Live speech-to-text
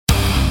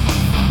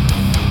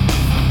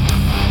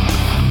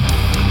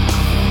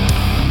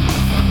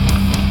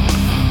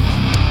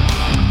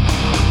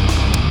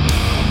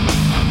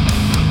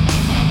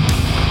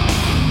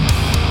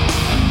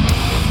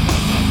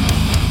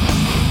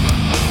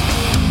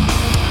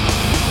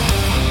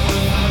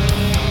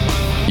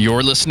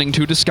You're listening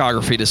to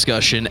Discography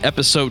Discussion,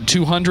 episode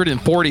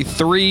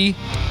 243,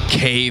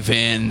 Cave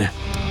In.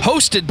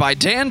 Hosted by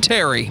Dan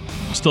Terry.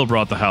 Still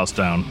brought the house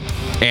down.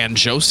 And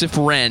Joseph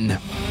Wren.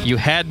 You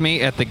had me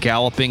at the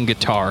Galloping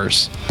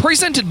Guitars.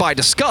 Presented by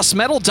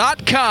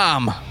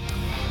DiscussMetal.com.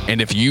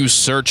 And if you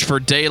search for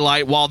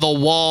daylight while the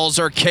walls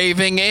are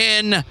caving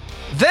in,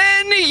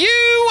 then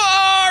you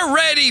are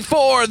ready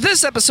for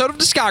this episode of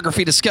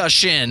Discography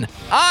Discussion.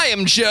 I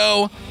am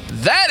Joe.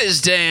 That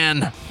is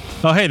Dan.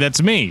 Oh, hey,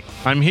 that's me.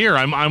 I'm here.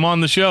 I'm on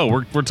the show.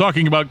 We're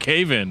talking about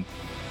Cave In.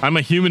 I'm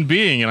a human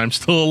being, and I'm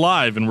still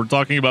alive, and we're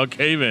talking about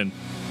Cave In.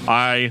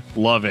 I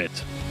love it.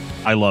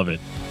 I love it.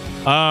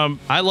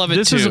 I love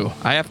it, too.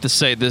 I have to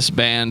say, this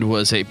band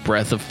was a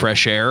breath of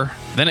fresh air.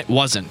 Then it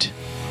wasn't.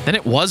 Then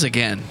it was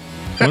again.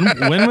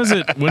 When was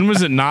it? When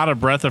was it not a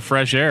breath of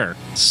fresh air?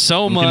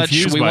 So much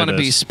we want to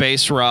be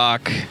space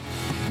rock.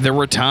 There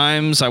were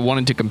times I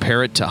wanted to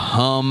compare it to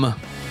Hum,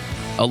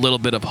 a little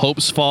bit of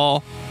Hope's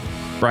Fall.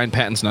 Brian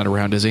Patton's not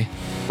around, is he?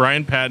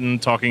 Brian Patton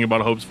talking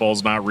about Hope's Fall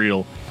is not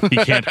real. He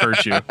can't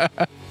hurt you.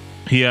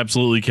 He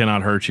absolutely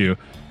cannot hurt you.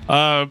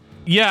 Yeah,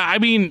 I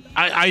mean,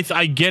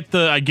 I get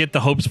the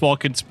Hope's Fall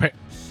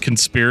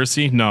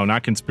conspiracy. No,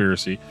 not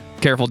conspiracy.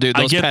 Careful, dude.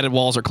 Those padded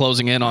walls are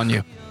closing in on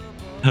you.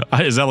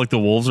 Is that like the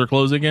wolves are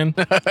closing in?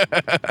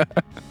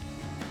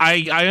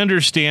 I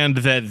understand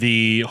that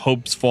the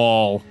Hope's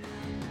Fall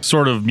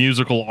sort of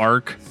musical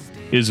arc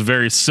is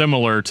very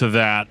similar to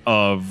that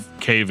of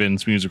Cave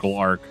In's musical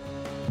arc.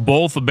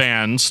 Both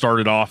bands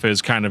started off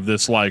as kind of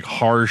this like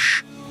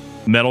harsh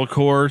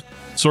metalcore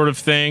sort of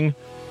thing.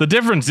 The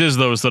difference is,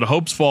 though, is that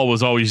Hope's Fall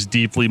was always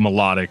deeply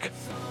melodic.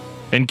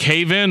 And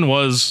Cave In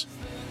was,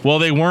 well,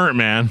 they weren't,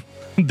 man.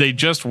 They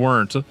just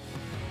weren't.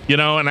 You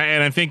know, and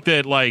I think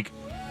that, like,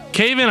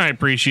 Cave In I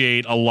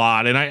appreciate a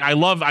lot. And I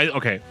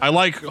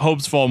like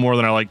Hope's Fall more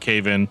than I like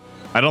Cave In.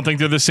 I don't think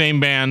they're the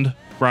same band,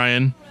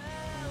 Brian.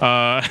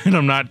 And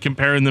I'm not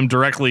comparing them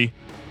directly,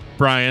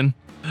 Brian.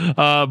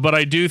 But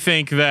I do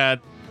think that,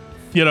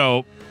 you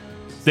know,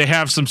 they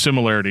have some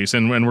similarities,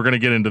 and we're going to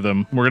get into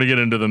them. We're going to get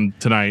into them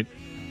tonight,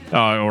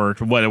 or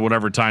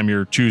whatever time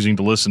you're choosing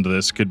to listen to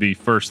this. Could be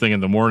first thing in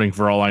the morning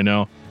for all I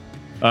know.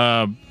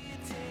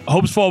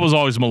 Hope's Fall was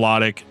always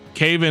melodic.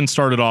 Cave In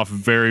started off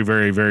very,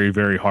 very, very,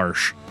 very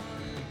harsh.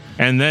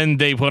 And then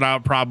they put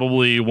out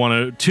probably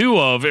two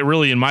of it,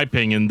 really, in my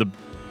opinion,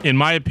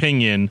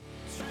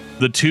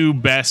 the two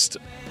best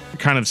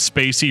kind of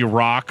spacey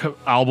rock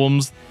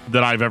albums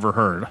that I've ever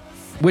heard.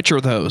 Which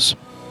are those?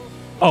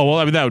 Oh, well,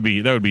 I mean, that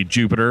would be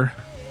Jupiter,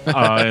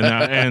 and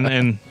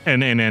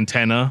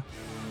Antenna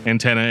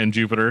and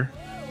Jupiter.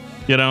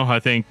 You know, I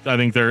think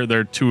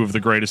they're two of the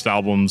greatest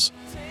albums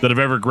that have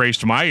ever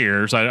graced my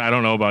ears. I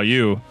don't know about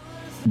you,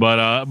 but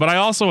I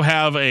also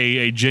have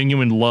a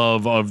genuine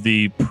love of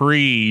the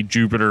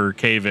pre-Jupiter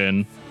Cave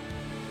In,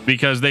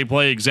 because they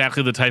play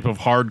exactly the type of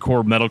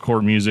hardcore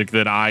metalcore music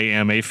that I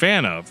am a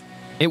fan of.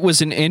 It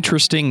was an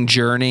interesting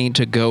journey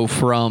to go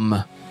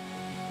from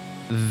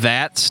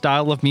that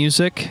style of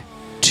music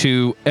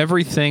to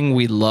everything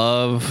we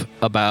love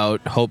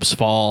about Hope's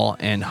Fall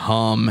and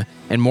Hum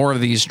and more of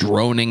these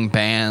droning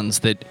bands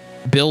that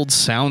build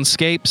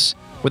soundscapes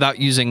without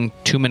using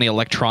too many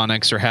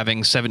electronics or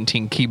having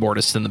 17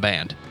 keyboardists in the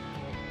band.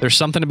 There's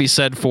something to be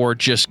said for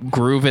just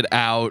groove it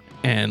out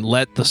and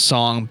let the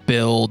song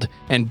build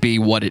and be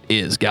what it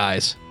is,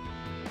 guys.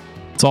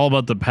 It's all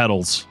about the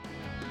pedals.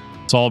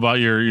 It's all about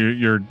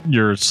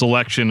your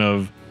selection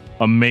of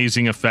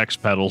amazing effects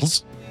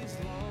pedals.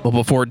 Well,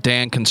 before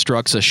Dan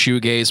constructs a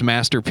shoegaze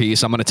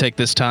masterpiece, I'm going to take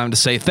this time to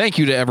say thank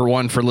you to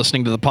everyone for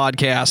listening to the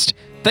podcast.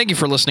 Thank you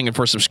for listening and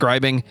for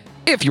subscribing.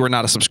 If you are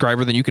not a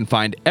subscriber, then you can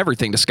find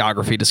everything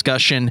Discography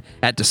Discussion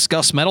at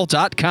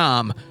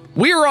DiscussMetal.com.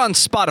 We are on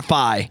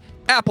Spotify,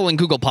 Apple and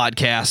Google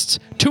Podcasts,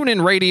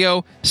 TuneIn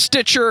Radio,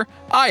 Stitcher,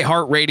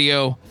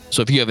 iHeartRadio.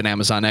 So if you have an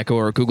Amazon Echo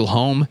or a Google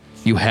Home,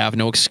 you have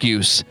no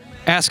excuse.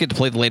 Ask it to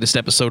play the latest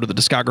episode of the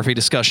Discography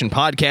Discussion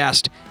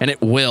podcast, and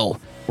it will.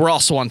 We're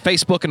also on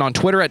Facebook and on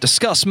Twitter at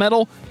Discuss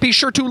Metal. Be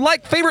sure to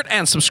like, favorite,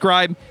 and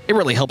subscribe. It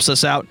really helps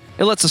us out.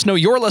 It lets us know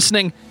you're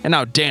listening. And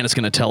now Dan is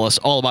going to tell us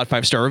all about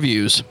 5-star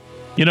reviews.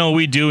 You know,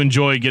 we do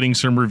enjoy getting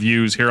some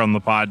reviews here on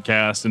the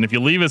podcast. And if you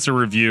leave us a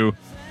review,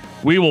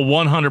 we will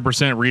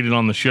 100% read it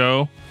on the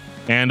show.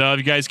 And if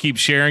you guys keep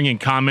sharing and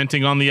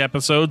commenting on the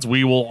episodes,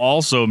 we will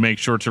also make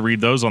sure to read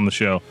those on the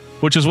show,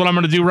 which is what I'm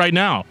going to do right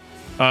now.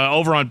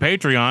 Over on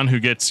Patreon, who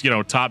gets,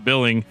 top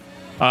billing,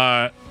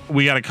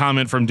 we got a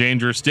comment from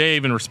Dangerous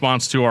Dave in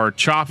response to our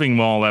Chopping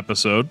Mall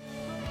episode.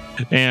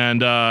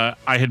 And I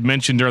had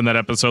mentioned during that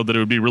episode that it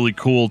would be really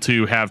cool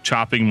to have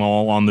Chopping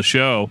Mall on the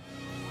show.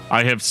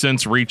 I have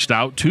since reached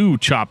out to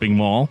Chopping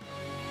Mall,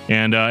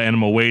 and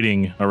I'm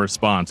awaiting a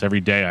response.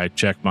 Every day I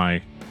check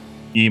my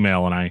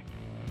email, and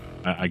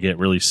I get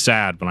really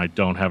sad when I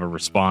don't have a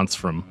response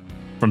from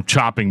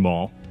Chopping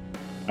Mall.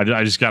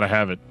 I just got to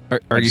have it.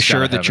 Are you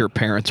sure that your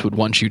parents would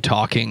want you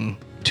talking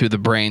to the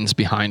brains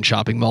behind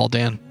Chopping Mall,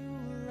 Dan?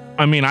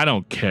 I mean, I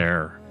don't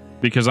care,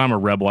 because I'm a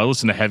rebel. I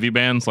listen to heavy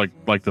bands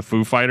like the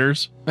Foo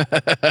Fighters.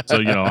 So,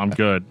 I'm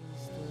good.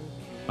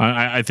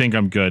 I think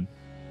I'm good.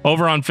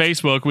 Over on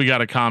Facebook, we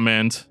got a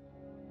comment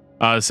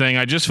saying,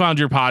 I just found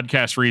your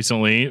podcast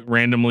recently,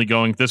 randomly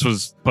going. This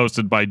was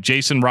posted by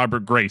Jason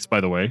Robert Grace,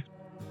 by the way.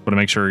 Want to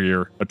make sure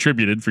you're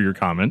attributed for your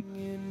comment.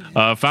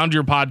 Found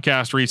your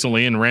podcast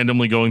recently and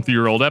randomly going through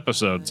your old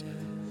episodes.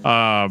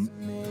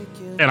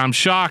 And I'm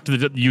shocked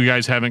that you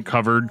guys haven't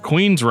covered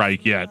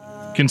Queensryche yet,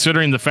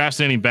 considering the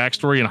fascinating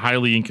backstory and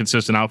highly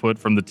inconsistent output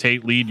from the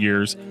Tate lead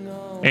years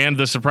and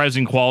the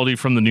surprising quality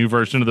from the new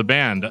version of the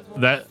band.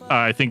 That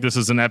I think this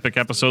is an epic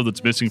episode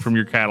that's missing from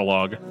your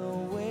catalog.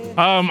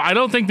 I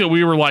don't think that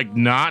we were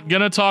not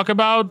going to talk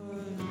about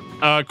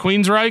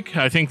Queensryche.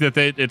 I think that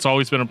it's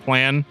always been a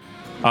plan.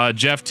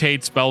 Jeff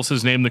Tate spells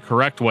his name the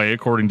correct way,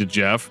 according to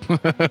Jeff.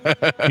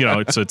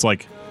 It's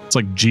like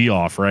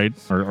Geoff, right?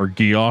 Or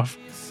Geoff.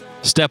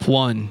 Step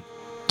 1,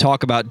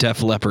 talk about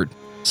Def Leppard.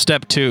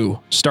 Step 2,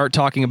 start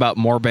talking about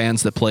more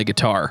bands that play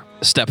guitar.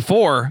 Step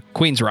 4,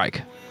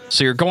 Queensryche.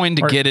 So you're going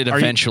to get it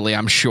eventually,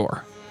 I'm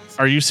sure.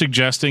 Are you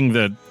suggesting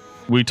that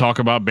we talk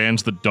about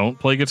bands that don't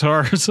play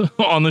guitars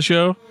on the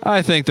show?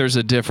 I think there's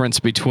a difference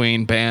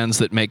between bands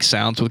that make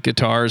sounds with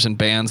guitars and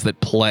bands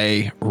that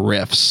play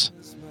riffs,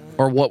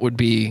 or what would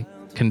be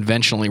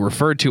conventionally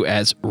referred to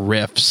as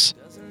riffs,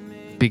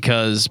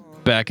 because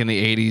back in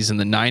the 80s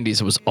and the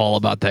 90s, it was all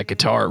about that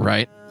guitar,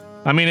 right?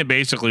 I mean, it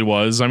basically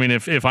was. I mean,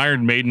 if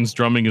Iron Maiden's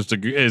drumming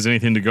is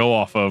anything to go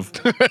off of,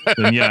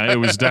 then yeah, it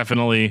was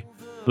definitely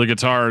the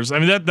guitars. I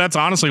mean, that's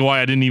honestly why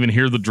I didn't even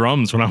hear the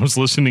drums when I was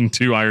listening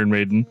to Iron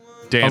Maiden.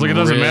 Dan, I was like, it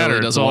doesn't matter.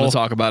 Doesn't want to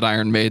talk about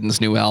Iron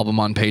Maiden's new album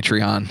on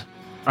Patreon.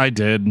 I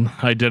did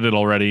it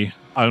already.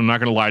 I'm not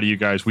going to lie to you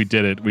guys. We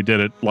did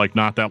it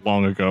not that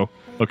long ago.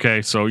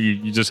 Okay, so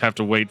you just have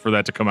to wait for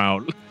that to come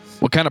out.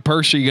 What kind of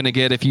perks are you going to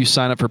get if you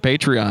sign up for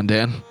Patreon,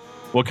 Dan?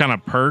 What kind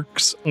of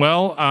perks?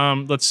 Well,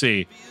 let's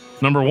see.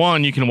 Number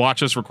 1, you can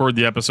watch us record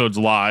the episodes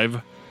live,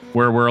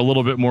 where we're a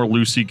little bit more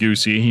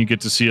loosey-goosey. You get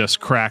to see us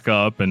crack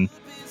up, and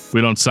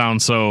we don't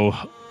sound so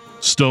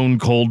stone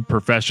cold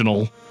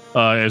professional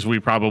as we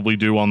probably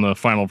do on the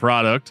final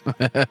product.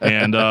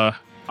 And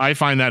I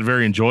find that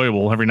very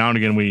enjoyable. Every now and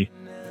again, we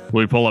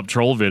pull up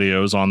troll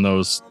videos on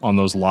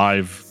those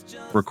live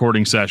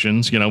recording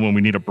sessions, when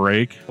we need a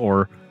break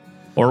or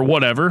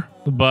whatever.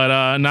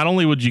 But not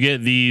only would you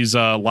get these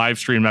live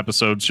stream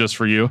episodes just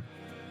for you,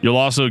 you'll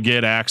also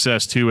get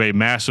access to a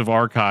massive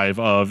archive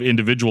of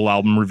individual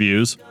album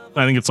reviews.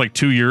 I think it's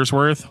 2 years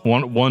worth,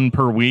 one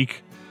per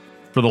week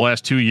for the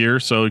last 2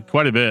 years. So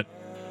quite a bit.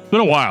 It's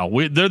been a while.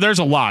 There's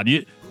a lot.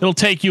 It'll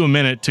take you a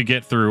minute to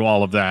get through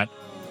all of that.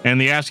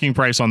 And the asking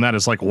price on that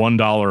is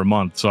 $1 a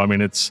month. So, I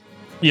mean, it's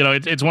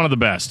one of the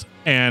best.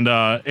 And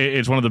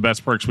it's one of the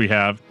best perks we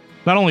have.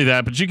 Not only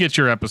that, but you get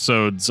your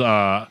episodes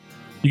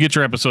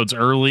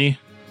early.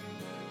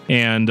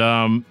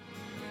 And,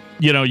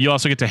 you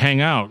also get to hang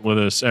out with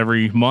us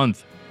every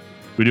month.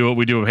 We do a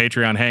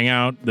Patreon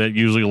hangout that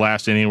usually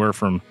lasts anywhere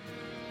from,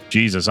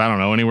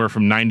 anywhere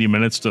from 90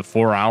 minutes to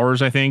 4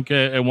 hours, I think,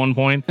 at one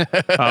point.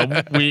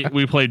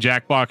 We play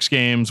Jackbox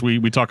games.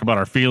 We talk about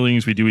our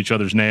feelings. We do each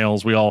other's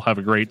nails. We all have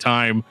a great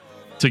time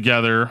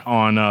together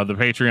on the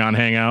Patreon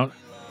hangout.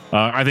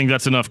 I think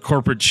that's enough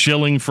corporate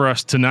shilling for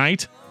us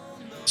tonight.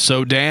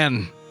 So,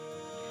 Dan,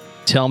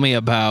 tell me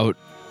about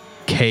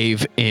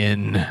Cave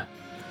In.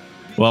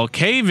 Well,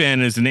 Cave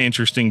In is an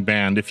interesting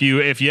band. If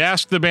you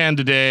ask the band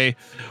today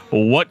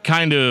what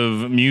kind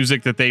of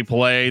music that they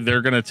play,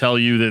 they're going to tell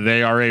you that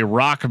they are a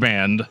rock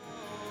band,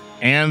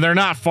 and they're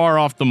not far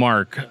off the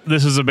mark.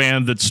 This is a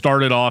band that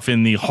started off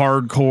in the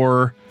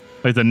hardcore,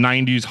 the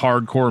 90s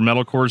hardcore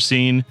metalcore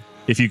scene,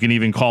 if you can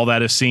even call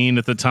that a scene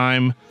at the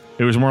time.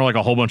 It was more like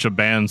a whole bunch of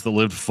bands that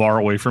lived far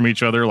away from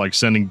each other,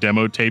 sending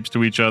demo tapes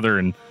to each other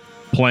and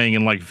playing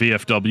in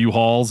VFW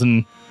halls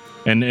and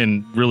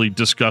really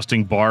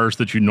disgusting bars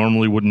that you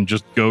normally wouldn't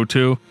just go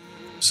to.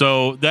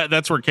 So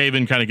that's where Cave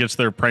In kind of gets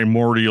their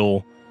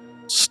primordial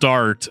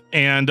start.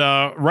 And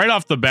right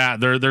off the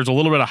bat, there's a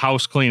little bit of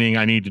house cleaning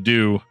I need to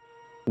do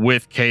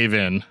with Cave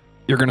In.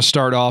 You're going to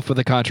start off with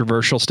a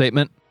controversial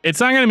statement? It's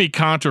not going to be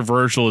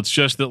controversial. It's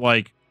just that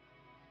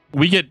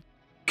we get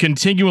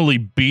continually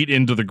beat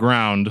into the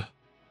ground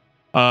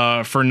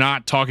for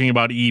not talking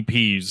about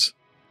EPs.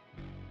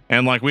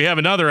 And we have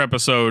another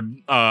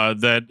episode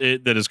that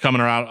is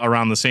coming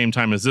around the same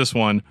time as this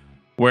one,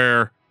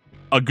 where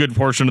a good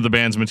portion of the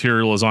band's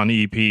material is on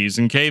EPs,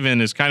 and Cave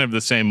In is kind of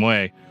the same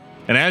way.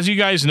 And as you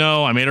guys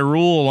know, I made a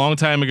rule a long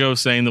time ago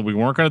saying that we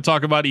weren't going to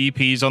talk about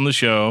EPs on the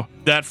show.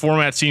 That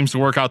format seems to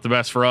work out the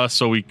best for us,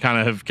 so we kind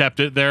of have kept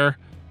it there.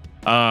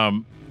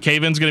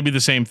 Cave In's going to be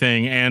the same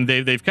thing, and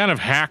they've kind of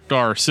hacked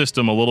our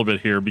system a little bit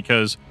here,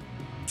 because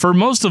for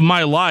most of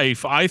my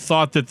life, I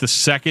thought that the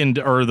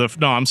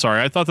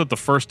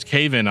first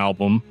Cave In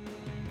album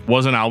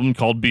was an album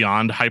called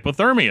Beyond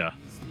Hypothermia.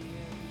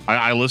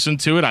 I listened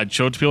to it, I'd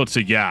show it to people, and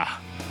say, yeah,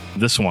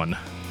 this one's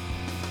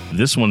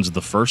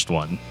the first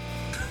one.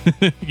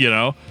 But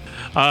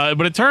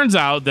it turns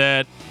out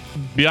that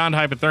Beyond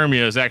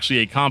Hypothermia is actually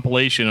a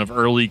compilation of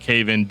early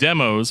Cave In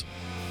demos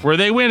where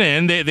they went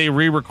in, they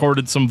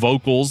re-recorded some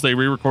vocals, they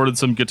re-recorded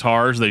some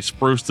guitars, they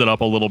spruced it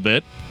up a little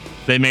bit,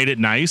 they made it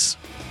nice,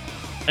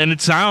 and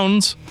it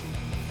sounds,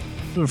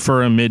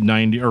 for a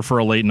mid-90s or for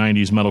a late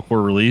 90s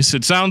metalcore release,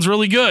 it sounds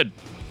really good.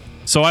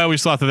 So I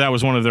always thought that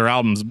was one of their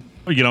albums,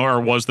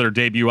 or was their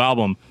debut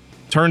album.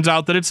 Turns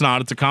out that it's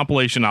not. It's a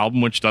compilation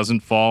album, which doesn't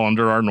fall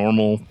under our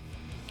normal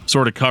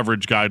sort of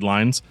coverage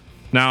guidelines.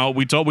 Now,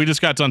 we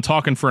just got done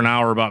talking for an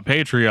hour about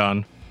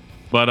Patreon,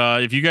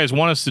 but if you guys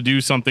want us to do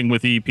something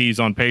with EPs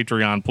on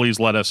Patreon, please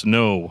let us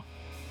know.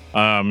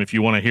 If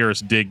you want to hear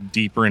us dig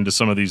deeper into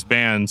some of these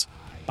bands,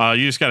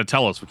 you just got to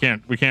tell us. We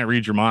can't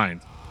read your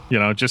mind.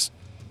 Just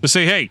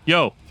say, hey,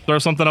 yo, throw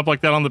something up like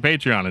that on the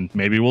Patreon, and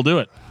maybe we'll do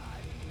it.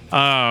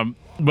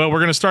 But we're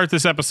going to start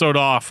this episode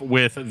off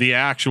with the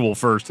actual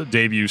first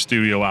debut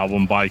studio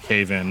album by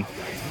Cave In.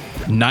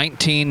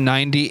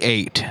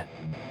 1998,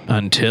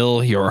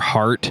 Until Your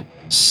Heart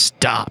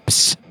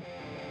Stops.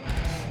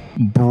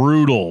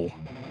 Brutal.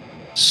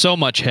 So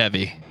much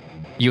heavy.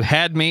 You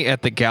had me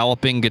at the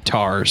galloping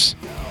guitars.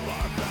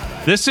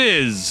 This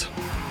is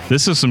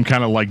some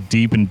kind of like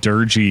deep and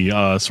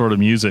dirgy sort of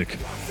music.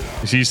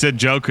 She said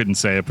Joe couldn't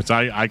say it, but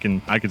I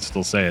can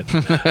still say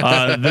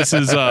it.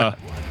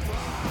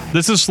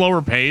 This is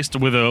slower paced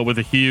with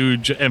a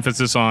huge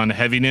emphasis on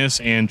heaviness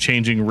and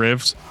changing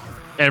riffs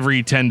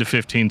every 10 to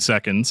 15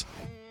 seconds.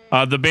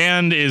 The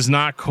band is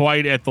not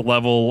quite at the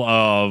level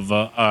of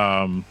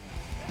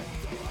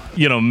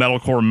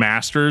metalcore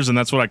masters, and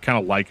that's what I kind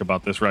of like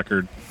about this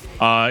record.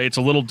 It's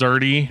a little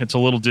dirty, it's a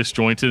little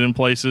disjointed in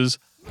places,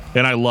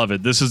 and I love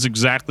it. This is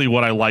exactly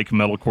what I like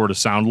metalcore to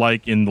sound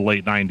like in the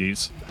late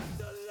 90s.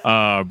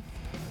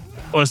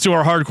 Let's do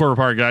our hardcore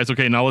part, guys.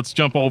 Okay, now let's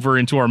jump over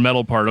into our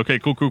metal part. Okay,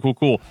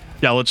 cool.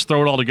 Yeah, let's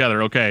throw it all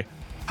together. Okay,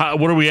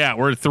 what are we at?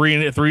 We're at three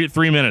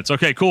minutes.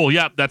 Okay, cool.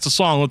 Yep, that's a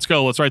song. Let's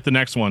go. Let's write the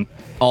next one.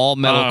 All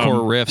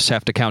metalcore riffs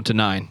have to count to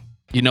 9.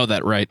 You know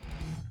that, right?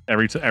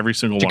 Every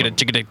single one.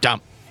 Chickadee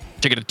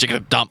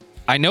dump.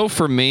 I know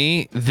for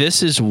me,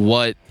 this is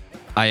what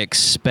I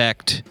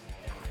expect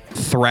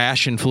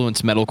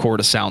thrash-influenced metalcore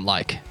to sound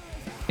like.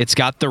 It's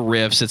got the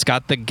riffs, it's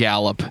got the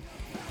gallop,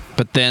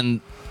 but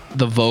then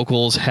the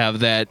vocals have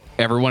that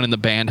everyone in the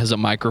band has a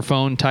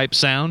microphone type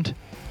sound.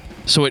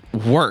 So it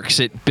works.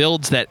 It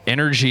builds that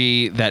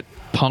energy, that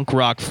punk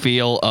rock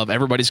feel of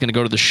everybody's going to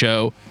go to the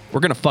show. We're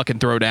going to fucking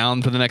throw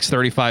down for the next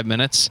 35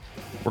 minutes.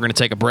 We're going to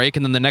take a break,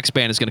 and then the next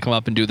band is going to come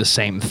up and do the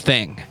same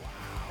thing.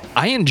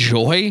 I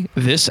enjoy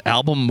this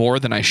album more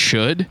than I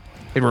should.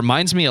 It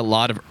reminds me a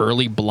lot of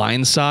early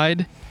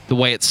Blindside, the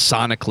way it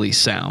sonically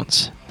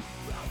sounds.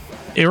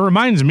 It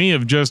reminds me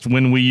of just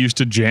when we used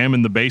to jam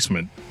in the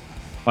basement.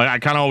 I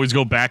kind of always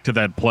go back to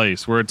that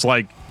place where it's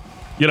like,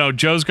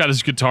 Joe's got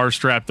his guitar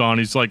strapped on.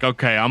 He's like,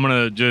 okay, I'm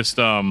going to just,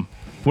 what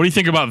do you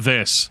think about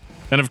this?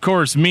 And of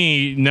course,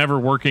 me never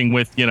working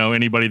with,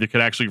 anybody that could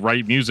actually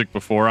write music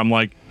before. I'm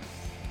like,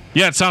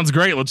 yeah, it sounds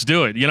great. Let's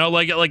do it.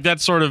 Like that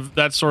sort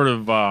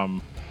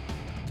of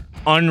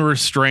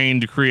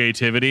unrestrained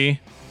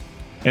creativity.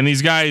 And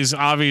these guys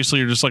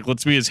obviously are just like,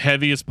 let's be as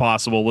heavy as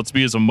possible. Let's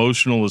be as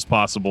emotional as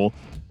possible.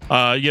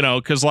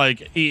 Because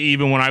like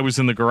even when I was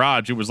in the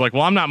garage, it was like,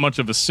 well, I'm not much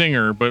of a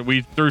singer, but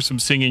we threw some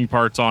singing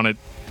parts on it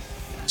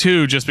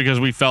too, just because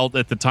we felt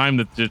at the time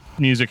that the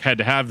music had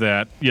to have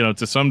that,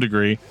 to some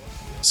degree.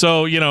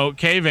 So,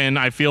 Cave In,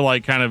 I feel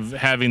like kind of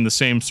having the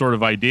same sort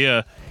of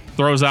idea,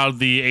 throws out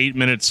the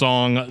 8-minute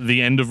song,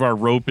 The End of Our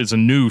Rope is a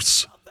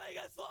Noose.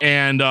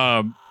 And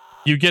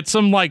you get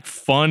some like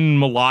fun,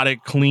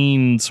 melodic,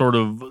 clean sort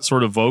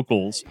of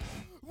vocals.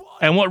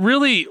 And what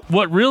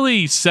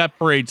really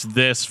separates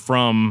this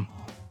from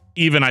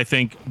even, I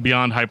think,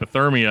 Beyond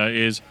Hypothermia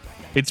is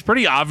it's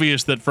pretty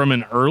obvious that from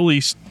an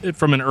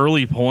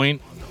early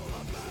point,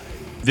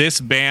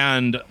 this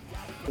band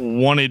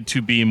wanted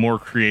to be more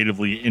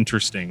creatively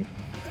interesting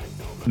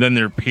than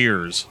their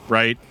peers,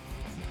 right?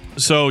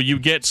 So you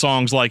get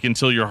songs like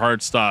Until Your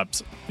Heart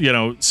Stops,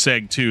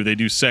 Seg 2, they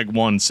do Seg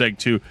 1, Seg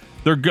 2,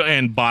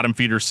 and Bottom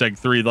Feeder Seg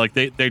 3. Like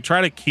they try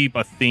to keep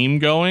a theme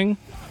going.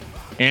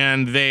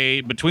 And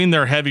they, between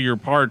their heavier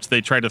parts,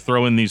 they try to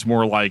throw in these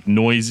more like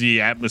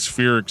noisy,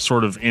 atmospheric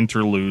sort of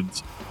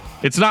interludes.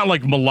 It's not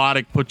like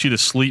melodic, put you to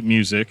sleep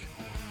music,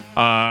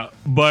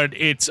 but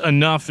it's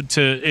enough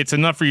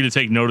for you to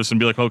take notice and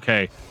be like,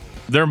 okay,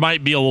 there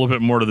might be a little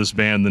bit more to this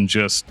band than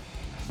just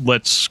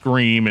let's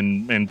scream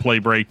and play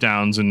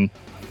breakdowns and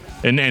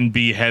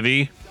be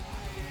heavy.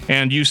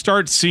 And you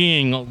start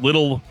seeing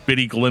little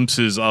bitty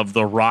glimpses of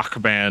the rock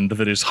band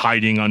that is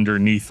hiding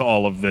underneath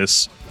all of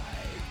this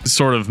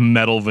sort of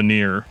metal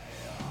veneer.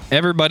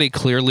 Everybody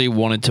clearly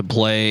wanted to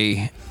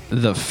play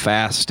the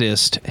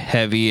fastest,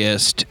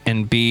 heaviest,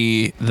 and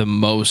be the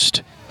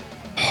most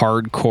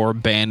hardcore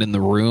band in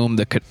the room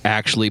that could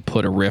actually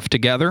put a riff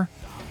together.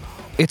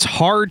 It's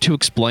hard to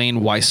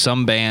explain why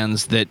some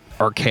bands that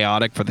are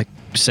chaotic for the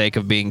sake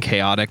of being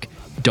chaotic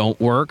don't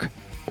work,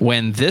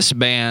 when this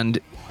band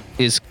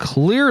is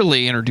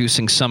clearly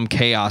introducing some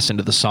chaos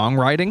into the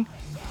songwriting.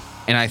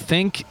 And I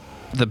think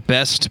the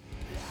best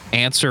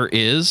answer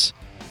is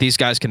these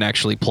guys can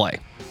actually play.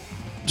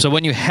 So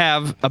when you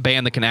have a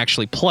band that can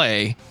actually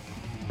play,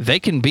 they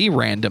can be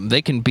random,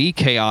 they can be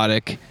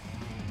chaotic,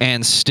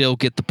 and still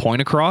get the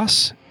point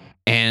across.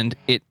 And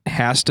it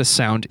has to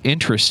sound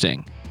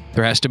interesting.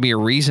 There has to be a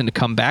reason to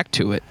come back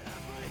to it.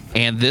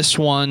 And this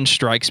one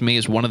strikes me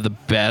as one of the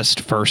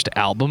best first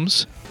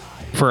albums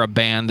for a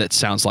band that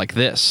sounds like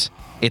this.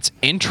 It's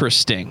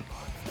interesting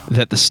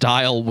that the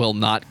style will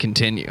not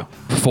continue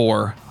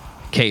for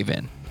Cave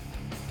In.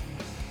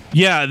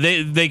 Yeah,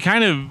 they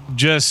kind of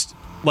just,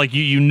 like,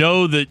 you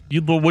know that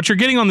what you're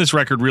getting on this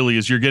record really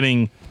is you're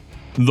getting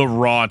the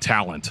raw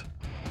talent.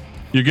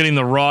 You're getting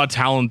the raw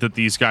talent that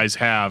these guys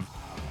have.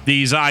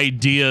 These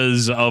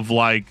ideas of,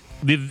 like,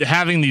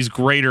 having these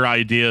greater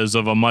ideas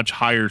of a much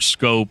higher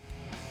scope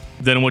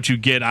than what you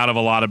get out of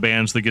a lot of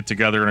bands that get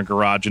together in a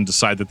garage and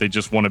decide that they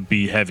just want to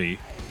be heavy.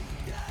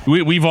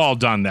 We've all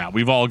done that.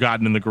 We've all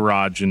gotten in the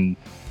garage and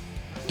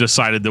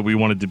decided that we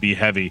wanted to be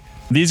heavy.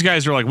 These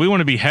guys are like, we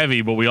want to be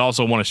heavy, but we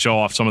also want to show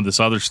off some of this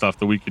other stuff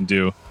that we can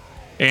do.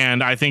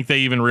 And I think they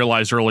even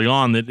realized early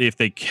on that if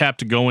they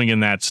kept going in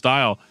that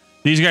style,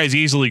 these guys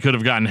easily could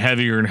have gotten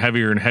heavier and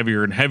heavier and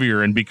heavier and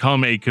heavier and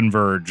become a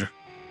Converge.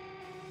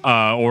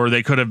 Or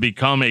they could have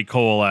become a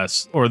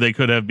Coalesce, or they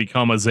could have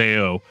become a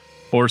Zao,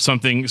 or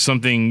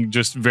something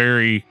just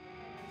very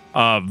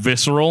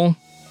visceral.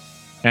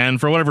 And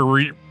for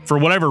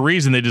whatever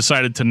reason, they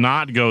decided to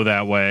not go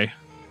that way.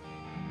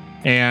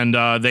 And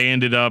they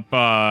ended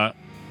up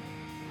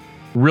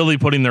really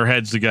putting their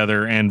heads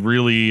together and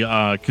really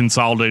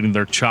consolidating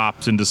their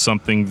chops into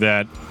something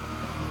that,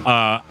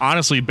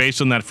 honestly, based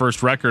on that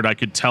first record, I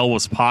could tell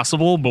was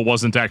possible, but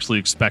wasn't actually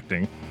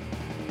expecting.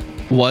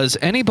 Was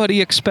anybody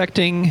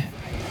expecting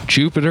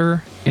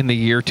Jupiter in the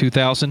year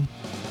 2000?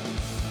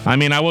 I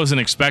mean, I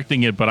wasn't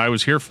expecting it, but I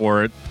was here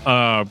for it.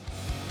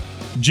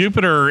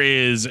 Jupiter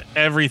is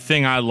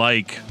everything I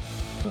like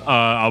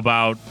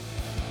about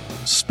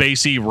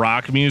spacey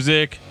rock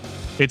music.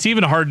 It's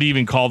even hard to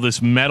even call this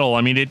metal.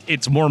 I mean,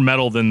 it's more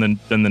metal than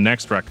the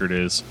next record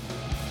is.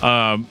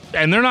 And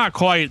they're not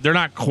quite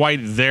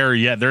there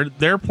yet.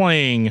 They're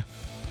playing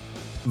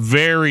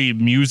very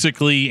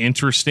musically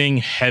interesting,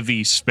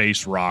 heavy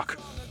space rock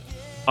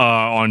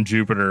on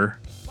Jupiter.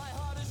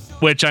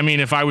 Which, I mean,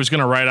 if I was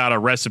going to write out a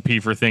recipe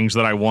for things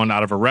that I want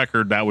out of a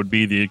record, that would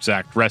be the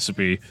exact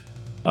recipe.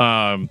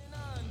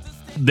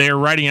 They're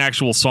writing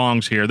actual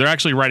songs here. They're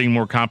actually writing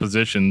more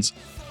compositions.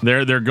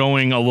 They're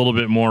going a little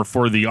bit more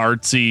for the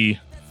artsy.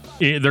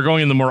 They're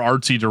going in the more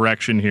artsy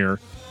direction here,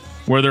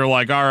 where they're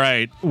like, all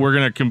right, we're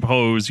going to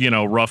compose,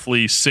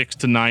 roughly 6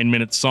 to 9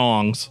 minute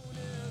songs.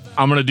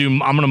 I'm going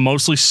to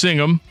mostly sing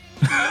them.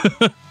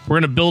 We're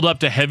going to build up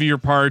to heavier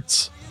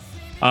parts.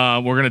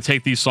 We're going to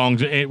take these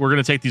songs. We're going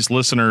to take these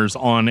listeners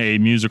on a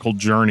musical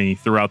journey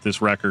throughout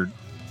this record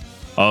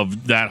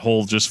of that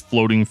whole just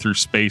floating through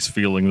space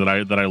feeling that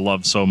I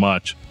love so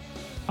much.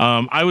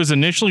 I was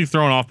initially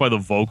thrown off by the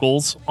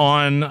vocals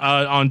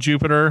on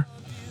Jupiter.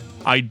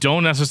 I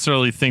don't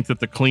necessarily think that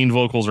the clean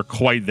vocals are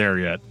quite there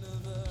yet.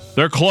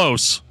 They're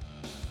close,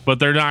 but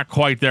they're not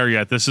quite there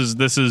yet. This is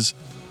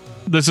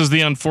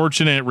the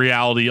unfortunate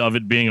reality of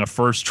it being a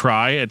first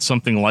try at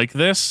something like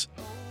this,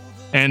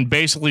 and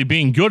basically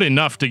being good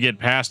enough to get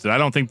past it. I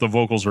don't think the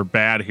vocals are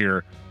bad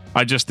here.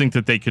 I just think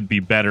that they could be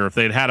better. If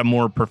they'd had a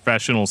more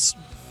professional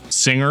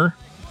singer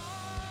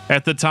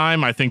at the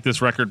time, I think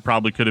this record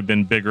probably could have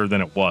been bigger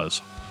than it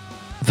was.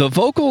 The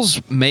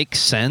vocals make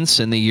sense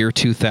in the year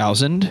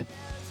 2000.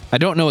 I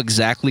don't know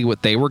exactly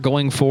what they were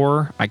going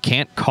for. I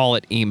can't call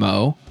it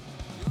emo,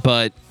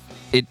 but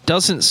it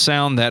doesn't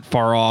sound that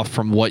far off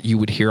from what you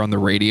would hear on the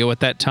radio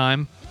at that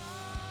time.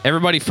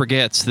 Everybody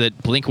forgets that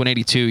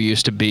Blink-182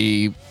 used to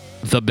be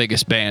the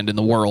biggest band in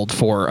the world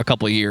for a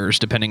couple of years,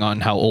 depending on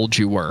how old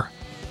you were.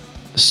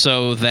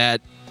 So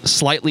that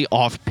slightly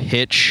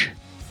off-pitch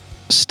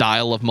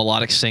style of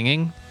melodic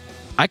singing,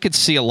 I could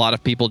see a lot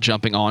of people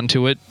jumping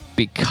onto it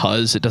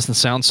because it doesn't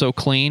sound so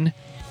clean.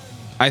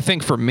 I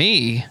think for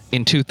me,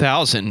 in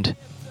 2000,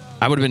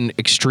 I would have been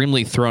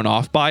extremely thrown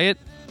off by it,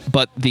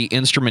 but the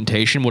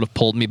instrumentation would have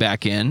pulled me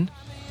back in.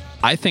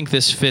 I think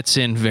this fits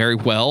in very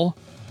well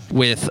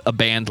with a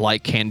band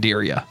like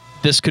Candiria.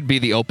 This could be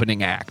the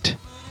opening act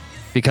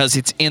because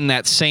it's in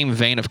that same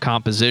vein of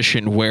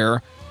composition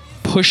where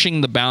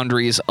pushing the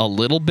boundaries a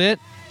little bit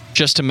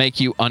just to make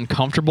you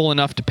uncomfortable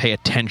enough to pay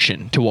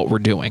attention to what we're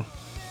doing.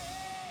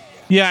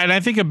 Yeah, and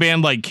I think a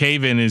band like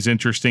Cave In is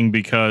interesting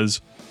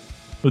because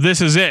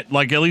this is it.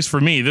 Like, at least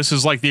for me, this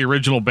is like the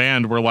original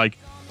band where, like,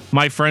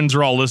 my friends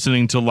are all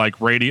listening to,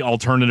 like,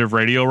 alternative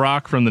radio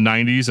rock from the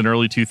 90s and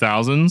early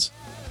 2000s.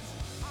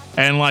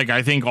 And, like,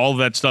 I think all of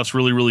that stuff's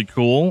really, really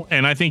cool.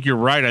 And I think you're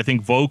right. I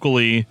think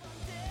vocally,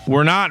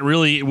 we're not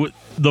really...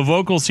 The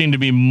vocals seem to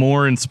be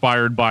more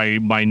inspired by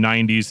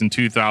 90s and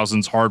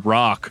 2000s hard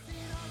rock,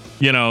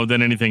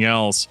 than anything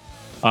else.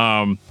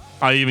 I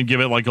even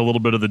give it, like, a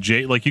little bit of the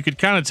Jay... Like, you could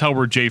kind of tell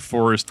where Jay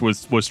Forrest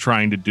was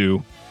trying to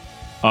do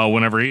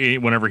whenever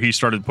he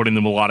started putting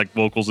the melodic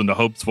vocals into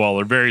Hopes Fall.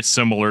 They're very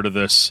similar to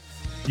this.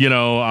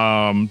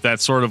 That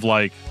sort of,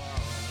 like,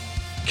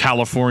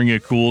 California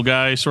cool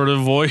guy sort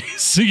of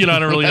voice. I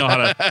don't really know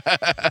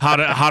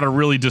how to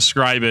really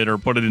describe it or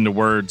put it into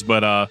words,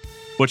 but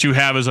what you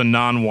have is a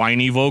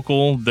non-whiny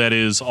vocal that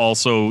is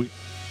also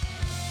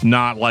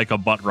not like a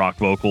butt rock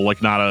vocal,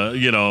 like not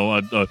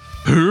a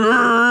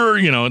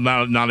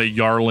not a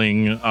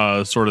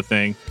yarling sort of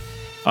thing.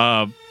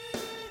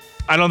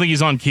 I don't think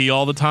he's on key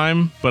all the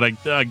time, but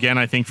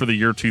I think for the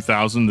year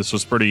 2000, this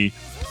was pretty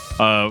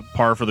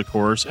par for the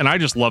course. And I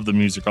just love the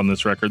music on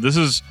this record. This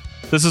is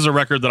a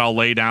record that I'll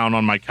lay down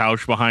on my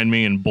couch behind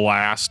me and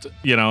blast.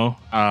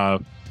 I'll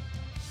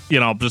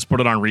just put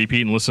it on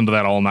repeat and listen to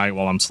that all night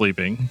while I'm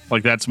sleeping.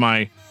 Like that's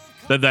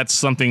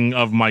something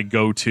of my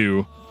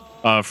go-to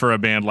for a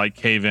band like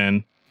Cave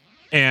In.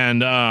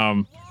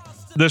 And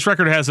this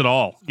record has it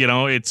all.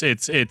 It's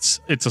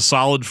a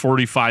solid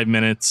 45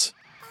 minutes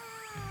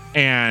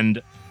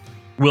and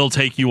will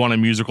take you on a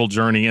musical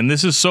journey. And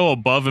this is so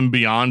above and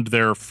beyond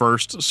their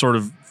first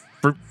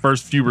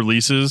few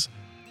releases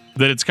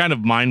that it's kind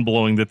of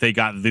mind-blowing that they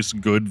got this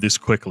good this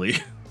quickly.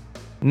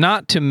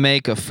 Not to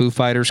make a Foo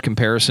Fighters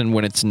comparison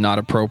when it's not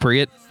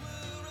appropriate,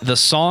 the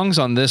songs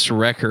on this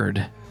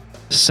record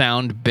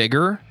sound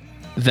bigger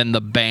than the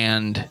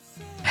band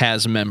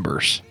has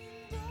members.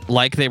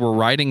 Like they were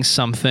writing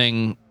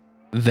something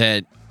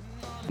that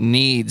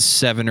needs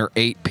 7 or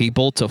 8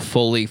 people to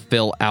fully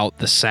fill out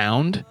the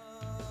sound,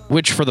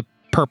 which for the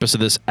purpose of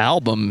this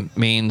album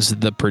means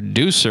the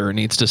producer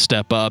needs to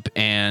step up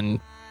and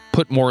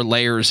put more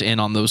layers in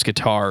on those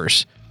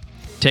guitars,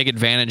 take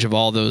advantage of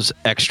all those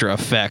extra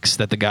effects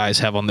that the guys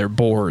have on their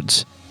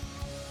boards.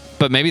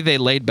 But maybe they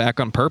laid back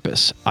on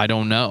purpose. I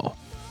don't know.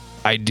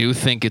 I do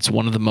think it's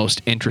one of the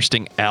most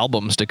interesting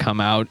albums to come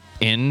out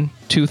in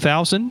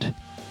 2000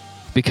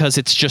 because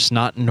it's just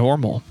not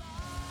normal.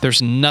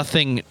 There's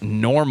nothing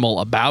normal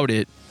about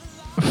it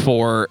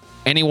for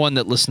anyone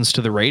that listens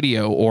to the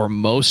radio or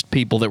most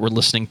people that were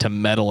listening to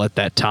metal at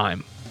that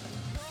time.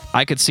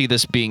 I could see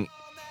this being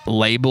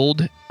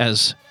labeled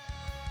as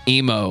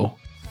emo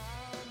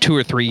 2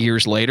 or 3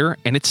 years later,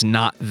 and it's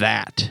not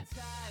that.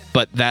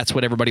 But that's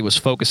what everybody was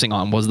focusing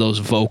on, was those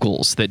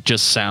vocals that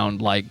just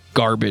sound like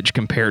garbage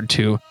compared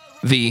to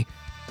the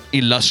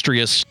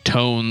illustrious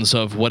tones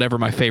of whatever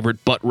my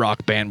favorite butt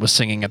rock band was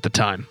singing at the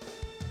time.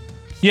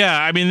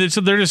 Yeah, I mean,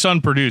 they're just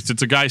unproduced.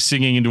 It's a guy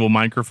singing into a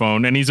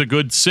microphone, and he's a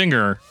good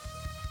singer,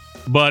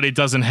 but it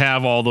doesn't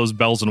have all those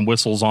bells and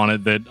whistles on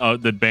it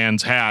that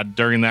bands had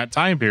during that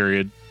time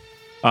period.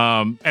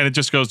 And it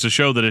just goes to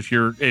show that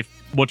if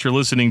what you're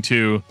listening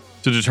to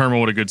determine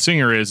what a good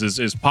singer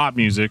is pop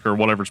music or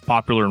whatever's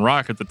popular in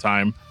rock at the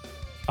time,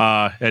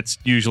 it's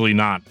usually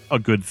not a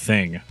good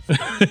thing,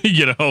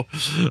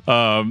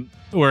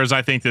 whereas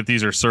I think that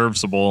these are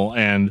serviceable.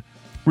 And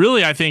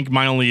really, I think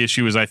my only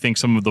issue is I think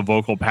some of the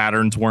vocal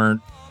patterns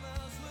weren't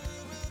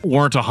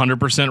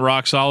 100%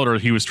 rock solid, or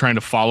he was trying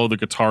to follow the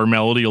guitar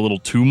melody a little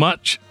too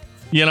much,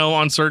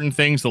 on certain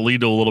things that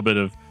lead to a little bit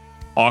of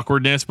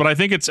awkwardness. But I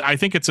think it's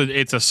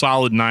a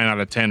solid 9 out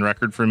of 10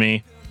 record for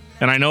me.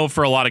 And I know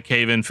for a lot of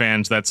Cave In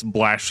fans, that's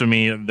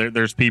blasphemy.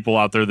 There's people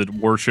out there that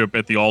worship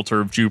at the altar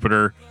of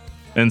Jupiter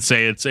and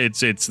say it's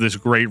this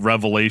great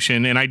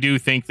revelation. And I do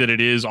think that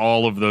it is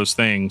all of those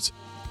things.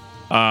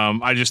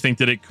 I just think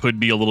that it could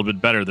be a little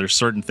bit better. There's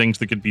certain things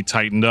that could be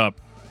tightened up,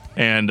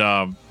 and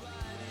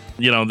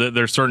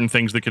there's certain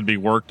things that could be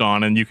worked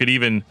on. And you could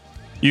even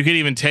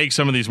take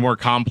some of these more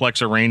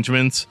complex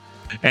arrangements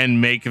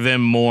and make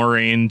them more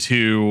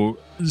into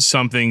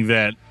something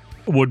that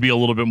would be a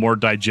little bit more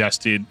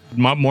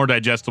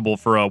digestible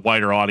for a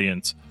wider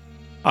audience.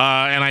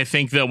 And I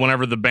think that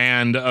whenever the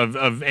band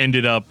of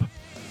ended up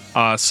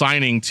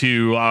signing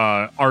to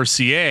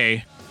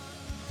RCA,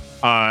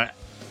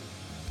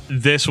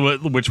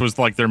 which was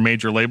like their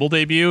major label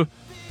debut,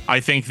 I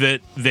think the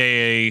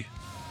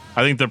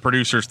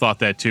producers thought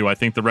that too. I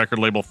think the record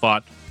label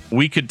thought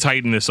we could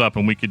tighten this up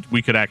and we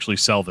could actually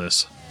sell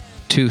this.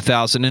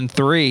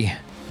 2003,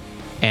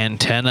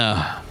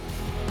 Antenna.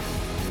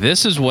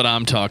 This is what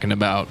I'm talking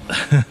about.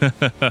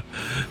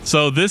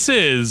 So this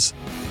is...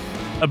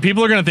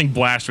 people are going to think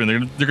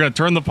blasphemy. They're going to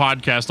turn the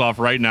podcast off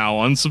right now,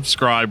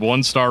 unsubscribe,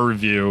 1-star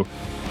review.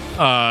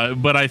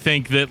 But I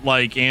think that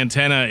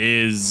Antenna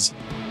is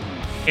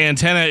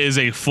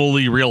a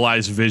fully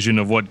realized vision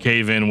of what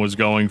Cave In was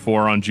going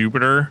for on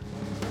Jupiter.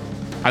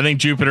 I think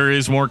Jupiter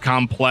is more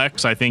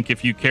complex. I think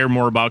if you care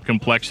more about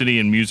complexity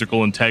and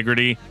musical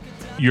integrity,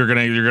 you're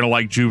gonna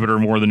like Jupiter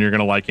more than you're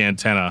gonna like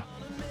Antenna.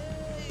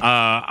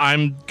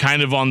 I'm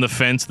kind of on the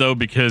fence though,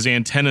 because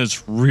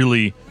Antenna's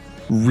really,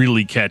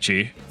 really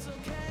catchy.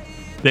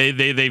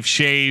 They've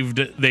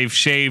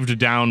shaved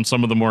down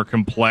some of the more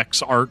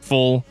complex,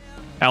 artful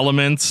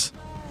elements,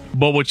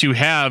 but what you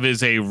have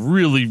is a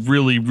really,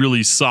 really,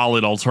 really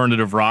solid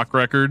alternative rock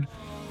record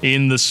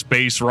in the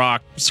space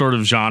rock sort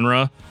of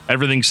genre.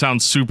 Everything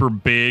sounds super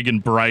big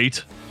and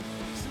bright,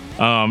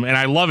 and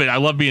I love it. I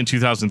love being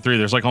 2003.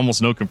 There's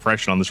almost no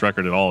compression on this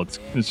record at all. It's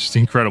just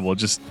incredible. It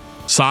just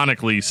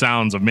sonically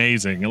sounds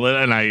amazing,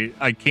 and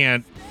I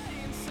can't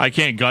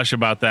gush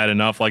about that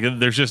enough.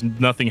 There's just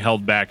nothing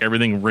held back.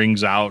 Everything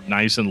rings out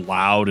nice and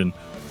loud, and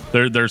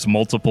There's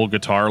multiple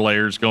guitar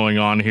layers going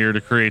on here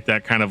to create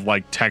that kind of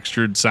like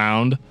textured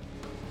sound.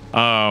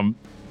 And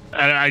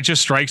it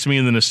just strikes me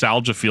in the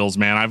nostalgia feels,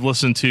 man. I've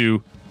listened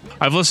to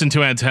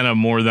Antenna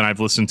more than I've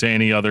listened to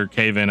any other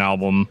Cave In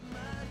album,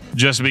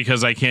 just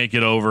because I can't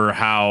get over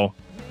how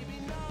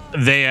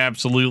they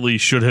absolutely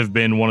should have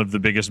been one of the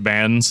biggest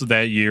bands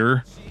that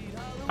year.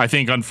 I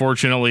think,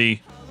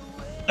 unfortunately,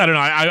 I don't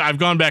know. I've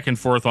gone back and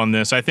forth on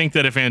this. I think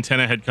that if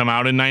Antenna had come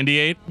out in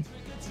 '98,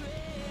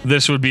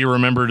 this would be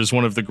remembered as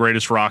one of the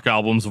greatest rock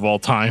albums of all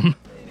time.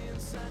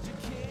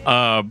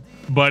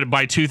 But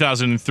by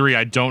 2003,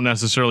 I don't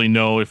necessarily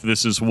know if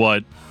this is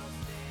what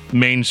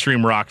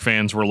mainstream rock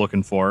fans were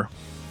looking for.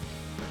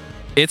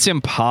 It's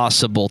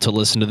impossible to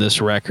listen to this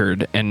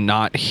record and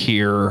not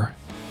hear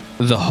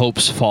the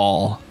Hopes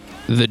Fall,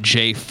 the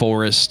Jay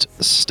Forrest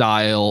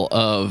style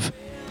of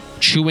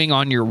chewing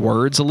on your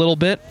words a little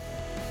bit.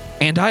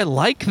 And I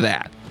like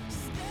that.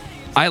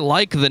 I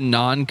like the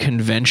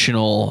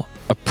non-conventional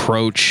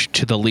approach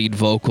to the lead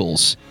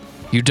vocals.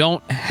 You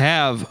don't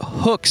have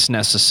hooks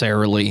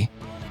necessarily,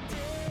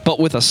 but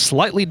with a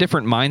slightly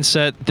different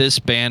mindset, this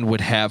band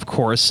would have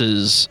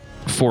choruses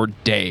for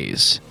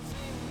days.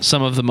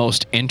 Some of the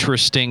most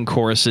interesting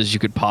choruses you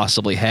could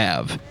possibly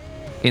have.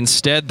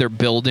 Instead, they're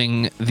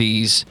building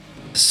these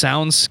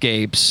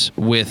soundscapes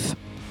with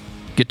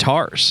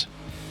guitars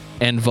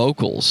and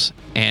vocals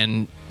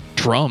and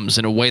drums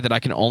in a way that I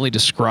can only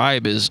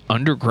describe as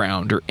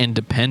underground or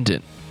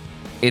independent.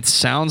 It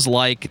sounds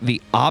like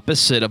the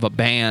opposite of a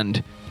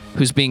band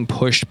who's being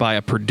pushed by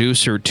a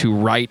producer to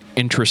write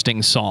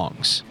interesting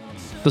songs.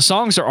 The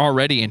songs are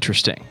already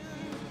interesting.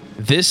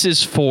 This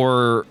is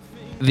for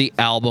the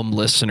album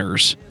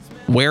listeners.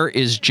 Where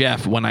is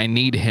Jeff when I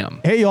need him?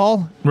 Hey,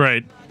 y'all.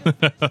 Right.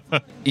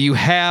 You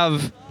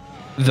have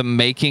the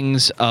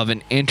makings of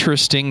an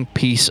interesting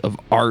piece of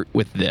art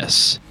with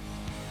this.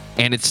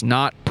 And it's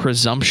not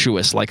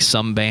presumptuous like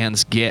some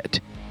bands get.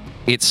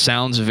 It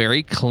sounds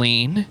very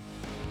clean.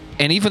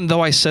 And even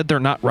though I said they're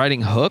not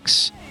writing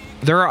hooks,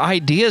 there are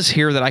ideas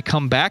here that I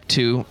come back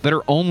to that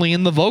are only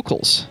in the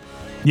vocals.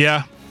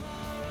 Yeah.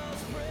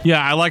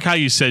 Yeah, I like how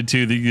you said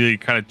too that you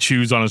kind of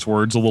chews on his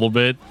words a little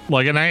bit.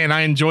 Like, and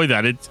I enjoy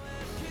that.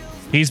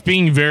 He's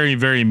being very,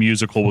 very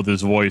musical with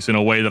his voice in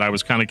a way that I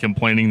was kind of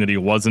complaining that he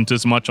wasn't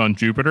as much on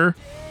Jupiter.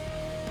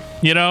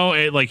 You know,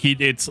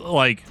 it's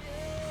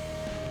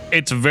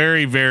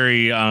very,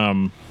 very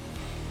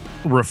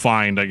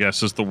refined, I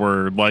guess is the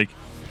word. Like,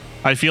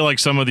 I feel like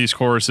some of these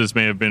choruses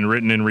may have been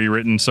written and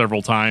rewritten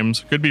several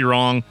times. Could be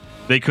wrong.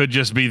 They could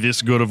just be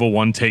this good of a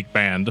one-take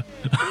band.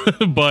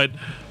 But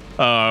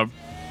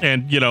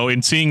and you know,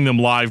 in seeing them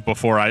live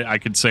before, I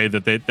could say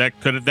that that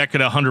could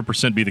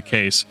 100% be the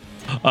case.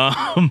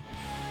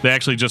 They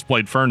actually just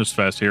played Furnace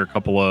Fest here a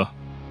couple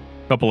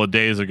of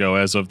days ago,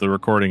 as of the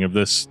recording of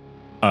this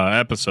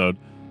episode.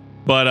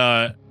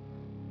 But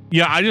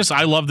yeah,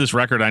 I love this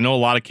record. I know a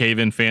lot of Cave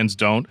In fans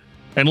don't.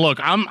 And look,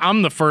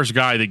 I'm the first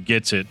guy that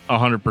gets it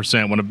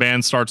 100%. When a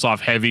band starts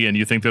off heavy and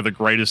you think they're the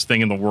greatest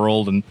thing in the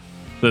world and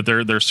that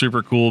they're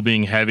super cool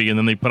being heavy, and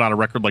then they put out a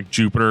record like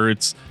Jupiter,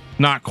 it's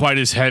not quite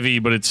as heavy,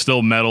 but it's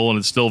still metal and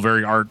it's still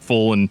very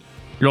artful, and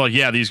you're like,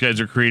 yeah, these guys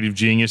are creative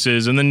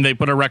geniuses. And then they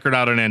put a record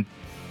out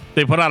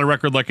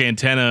like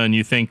Antenna, and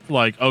you think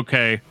like,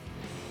 okay,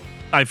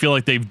 I feel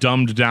like they've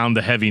dumbed down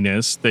the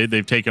heaviness.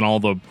 They've taken all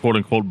the quote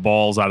unquote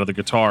balls out of the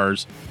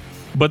guitars.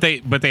 But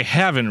they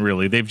haven't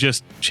really. They've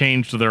just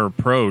changed their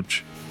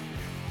approach.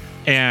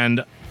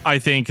 And I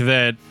think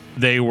that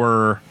they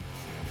were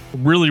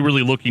really,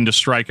 really looking to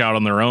strike out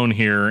on their own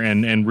here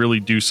and really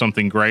do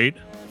something great.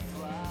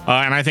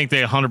 And I think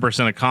they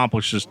 100%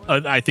 accomplished this.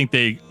 I think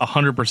they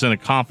 100%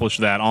 accomplished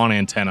that on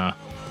Antenna.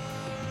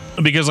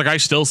 Because like, I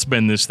still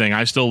spin this thing.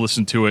 I still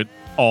listen to it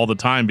all the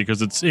time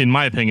because it's, in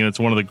my opinion, it's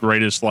one of the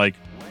greatest like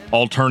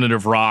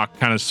alternative rock,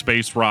 kind of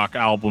space rock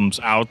albums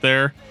out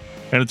there.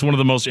 And it's one of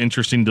the most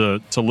interesting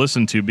to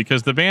listen to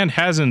because the band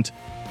hasn't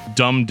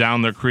dumbed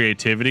down their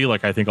creativity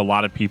like I think a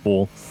lot of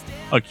people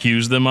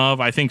accuse them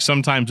of. I think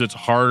sometimes it's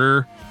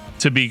harder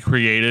to be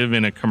creative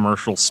in a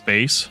commercial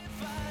space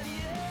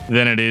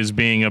than it is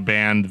being a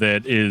band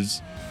than it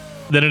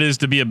is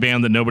to be a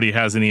band that nobody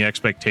has any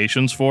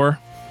expectations for.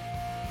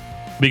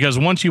 Because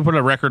once you put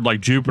a record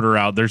like Jupiter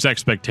out, there's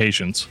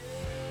expectations.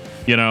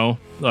 You know,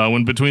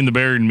 when Between the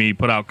Buried and Me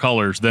put out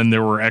Colors, then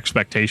there were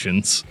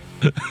expectations.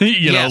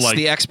 Yes,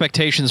 the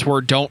expectations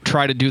were, don't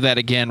try to do that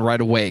again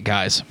right away,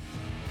 guys.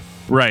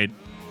 Right.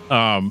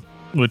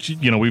 Which,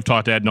 you know, we've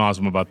talked ad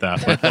nauseum about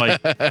that. But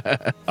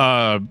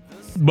like,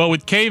 but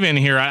with Cave In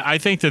here, I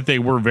think that they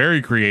were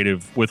very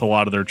creative with a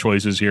lot of their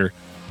choices here.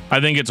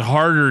 I think it's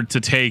harder to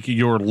take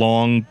your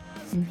long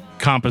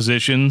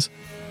compositions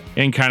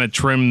and kind of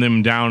trim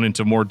them down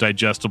into more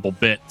digestible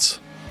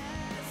bits.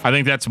 I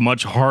think that's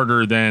much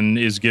harder than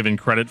is given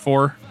credit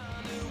for.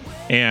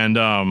 And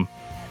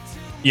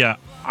yeah,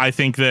 I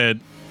think that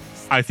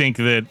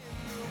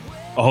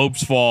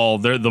Hopes Fall,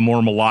 the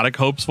more melodic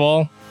Hopes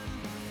Fall,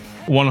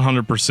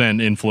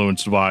 100%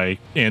 influenced by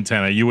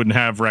Antenna. You wouldn't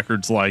have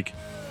records like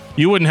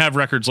You wouldn't have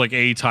records like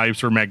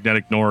A-Types or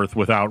Magnetic North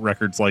without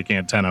records like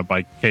Antenna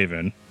by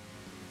Cave-In.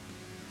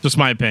 Just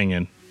my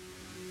opinion.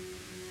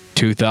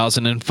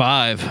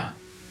 2005,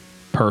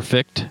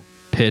 Perfect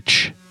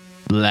Pitch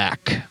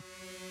Black.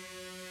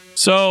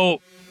 So,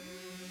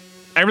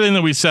 everything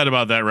that we said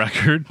about that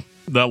record,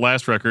 that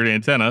last record,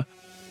 Antenna,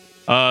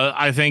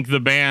 I think the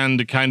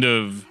band kind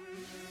of...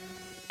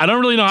 I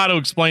don't really know how to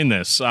explain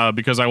this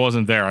because I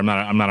wasn't there. I'm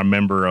not a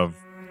member of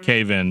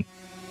Cave-In.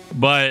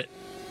 But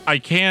I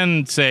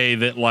can say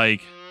that,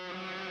 like,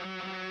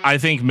 I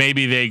think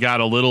maybe they got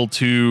a little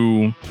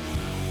too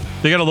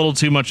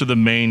much of the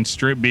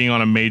mainstream being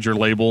on a major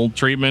label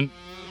treatment,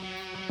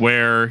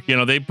 where, you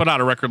know, they put out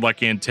a record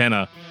like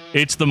Antenna.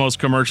 It's the most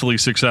commercially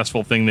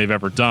successful thing they've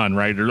ever done,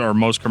 right? Or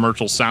most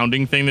commercial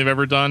sounding thing they've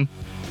ever done.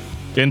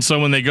 And so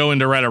when they go in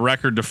to write a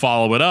record to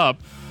follow it up,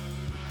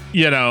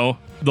 you know,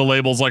 the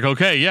label's like,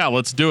 okay, yeah,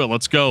 let's do it.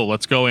 Let's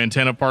go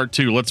Antenna Part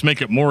 2. Let's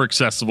make it more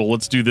accessible.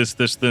 Let's do this.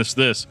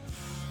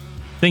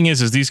 Thing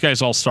is these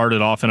guys all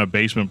started off in a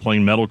basement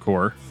playing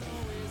metalcore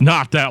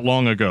not that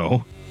long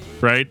ago,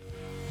 right?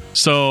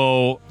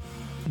 So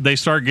they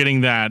start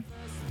getting kind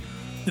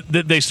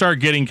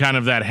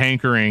of that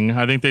hankering.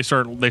 I think they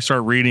start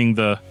reading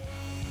the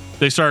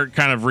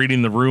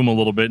room a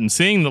little bit and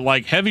seeing that,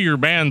 like, heavier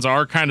bands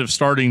are kind of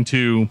starting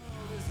to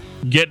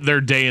get their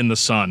day in the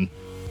sun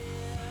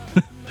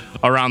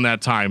around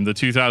that time, the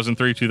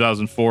 2003,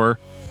 2004.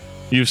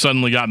 You've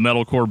suddenly got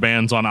metalcore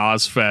bands on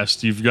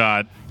Ozfest. You've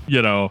got,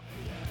 you know,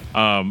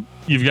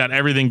 you've got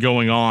everything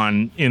going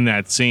on in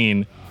that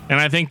scene. And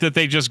I think that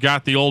they just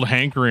got the old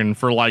hankering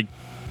for, like,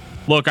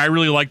 look, I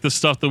really like the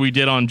stuff that we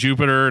did on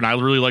Jupiter, and I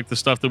really like the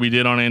stuff that we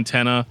did on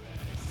Antenna.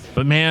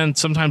 But man,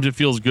 sometimes it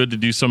feels good to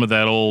do some of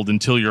that old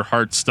until your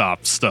heart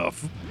stops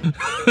stuff,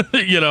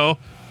 you know?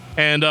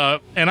 And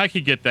I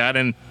could get that.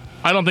 And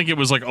I don't think it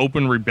was like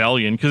open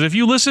rebellion, because if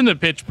you listen to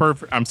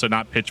Perfect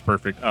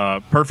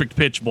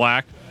Pitch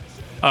Black,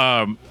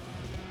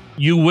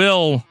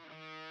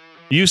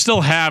 you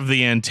still have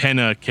the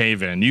Antenna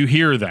Cave-In. You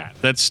hear that.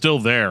 That's still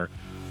there.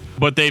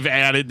 But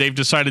they've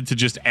decided to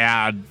just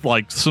add,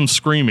 like, some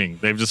screaming.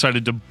 They've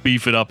decided to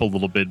beef it up a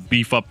little bit,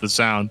 beef up the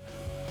sound,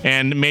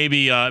 and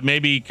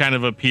maybe kind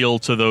of appeal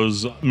to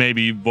those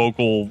maybe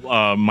vocal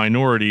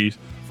minorities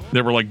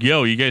that were like,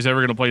 yo, you guys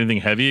ever going to play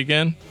anything heavy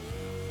again?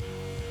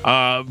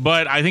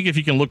 But I think if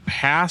you can look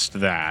past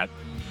that,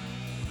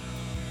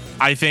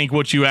 I think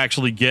what you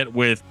actually get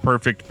with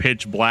Perfect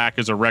Pitch Black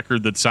is a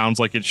record that sounds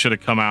like it should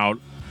have come out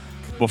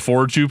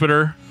before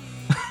Jupiter.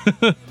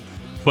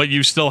 But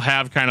you still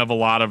have kind of a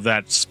lot of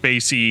that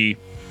spacey,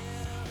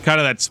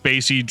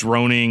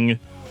 droning,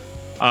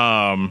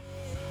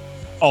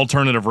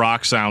 alternative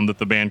rock sound that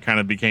the band kind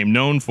of became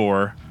known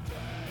for.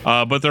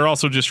 But they're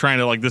also just trying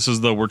to, like,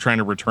 we're trying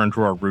to return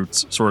to our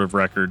roots sort of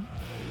record.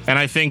 And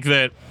I think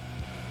that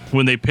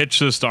when they pitched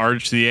this to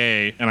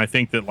RCA, and I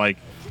think that, like,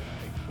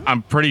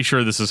 I'm pretty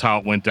sure this is how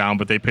it went down,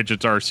 but they pitched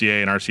it to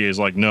RCA, and RCA is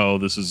like, no,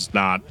 it's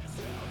not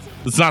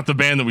the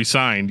band that we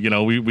signed. You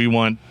know, we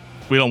don't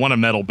want a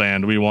metal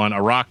band. We want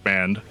a rock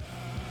band.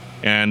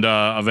 And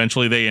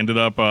eventually they ended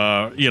up,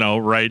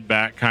 right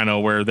back kind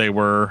of where they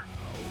were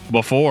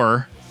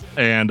before.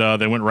 And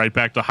they went right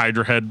back to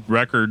Hydra Head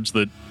Records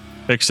that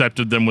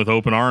accepted them with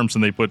open arms,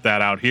 and they put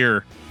that out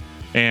here.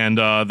 And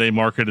they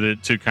marketed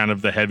it to kind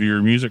of the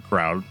heavier music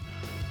crowd.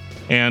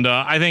 And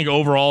I think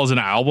overall as an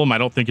album, I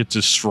don't think it's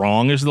as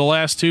strong as the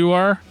last two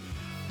are.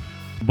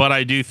 But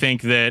I do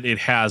think that it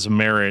has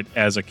merit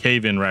as a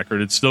Cave-In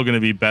record. It's still going to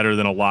be better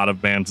than a lot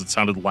of bands that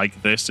sounded like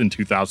this in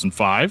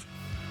 2005.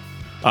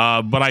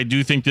 But I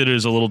do think that it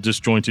is a little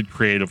disjointed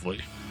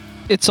creatively.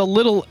 It's a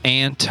little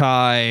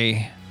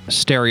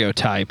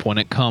anti-stereotype when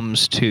it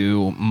comes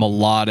to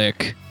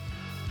melodic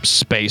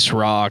space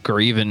rock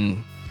or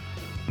even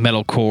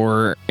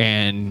metalcore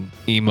and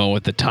emo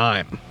at the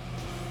time.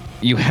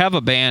 You have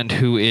a band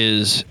who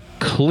is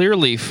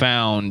clearly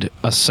found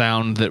a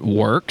sound that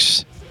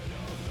works,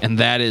 and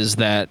that is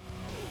that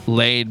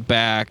laid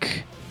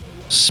back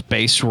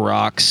space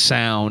rock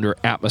sound or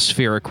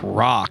atmospheric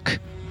rock,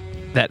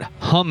 that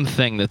hum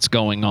thing that's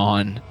going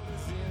on.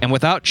 And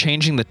without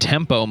changing the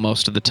tempo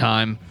most of the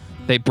time,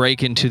 they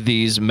break into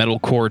these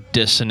metalcore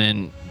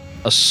dissonant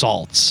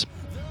assaults.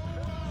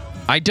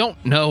 I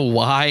don't know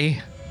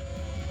why,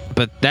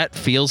 but that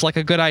feels like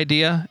a good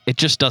idea. It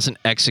just doesn't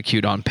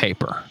execute on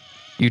paper.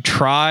 You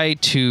try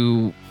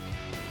to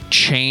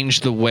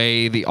change the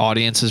way the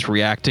audience is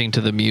reacting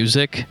to the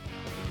music.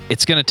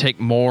 It's going to take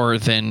more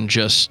than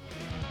just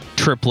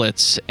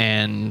triplets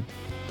and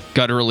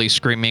gutturally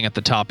screaming at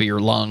the top of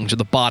your lungs or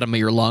the bottom of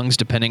your lungs,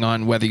 depending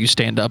on whether you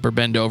stand up or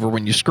bend over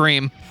when you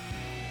scream,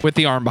 with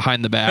the arm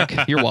behind the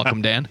back. You're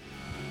welcome, Dan.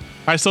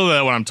 I still do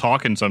that when I'm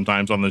talking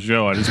sometimes on the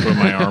show. I just put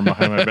my arm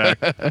behind my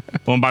back.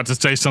 Well, I'm about to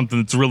say something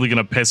that's really going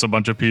to piss a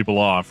bunch of people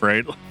off,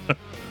 right?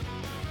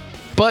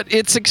 But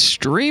it's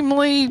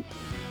extremely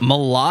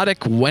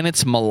melodic when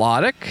it's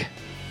melodic.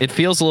 It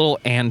feels a little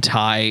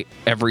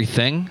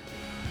anti-everything.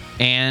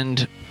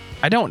 And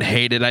I don't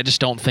hate it. I just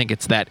don't think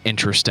it's that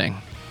interesting.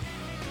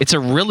 It's a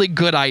really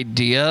good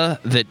idea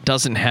that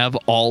doesn't have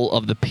all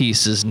of the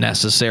pieces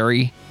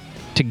necessary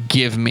to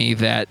give me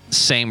that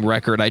same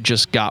record I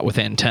just got with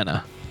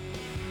Antenna.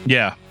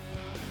 Yeah.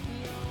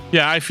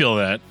 Yeah, I feel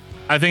that.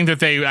 I think that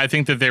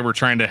they were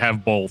trying to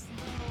have both.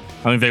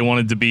 I think they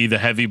wanted to be the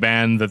heavy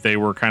band that they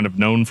were kind of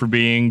known for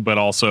being, but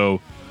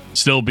also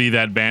still be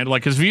that band.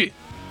 Like,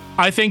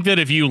 I think that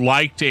if you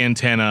liked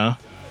Antenna,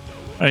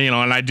 and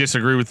I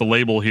disagree with the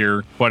label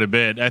here quite a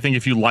bit. I think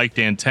if you liked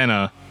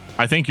Antenna,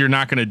 I think you're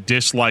not going to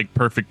dislike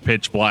Perfect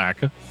Pitch Black.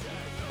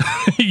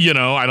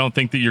 I don't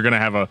think that you're going to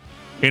have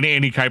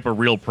any type of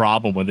real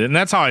problem with it. And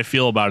that's how I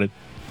feel about it.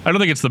 I don't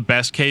think it's the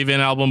best Cave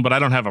In album, but I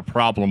don't have a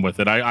problem with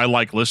it. I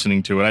like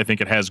listening to it. I think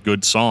it has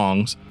good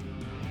songs.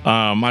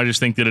 I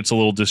just think that it's a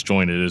little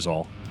disjointed is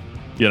all,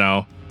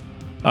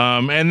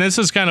 and this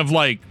is kind of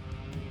like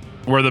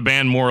where the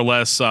band more or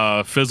less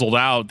fizzled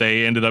out.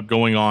 They ended up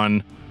going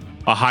on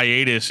a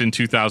hiatus in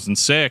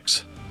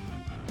 2006,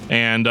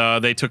 and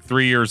they took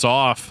 3 years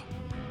off,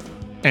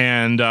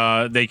 and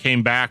they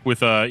came back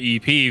with a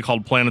EP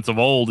called Planets of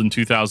Old in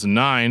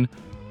 2009,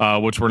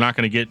 which we're not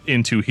going to get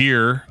into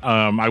here.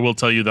 I will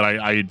tell you that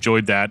I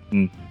enjoyed that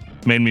and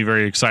made me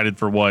very excited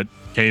for what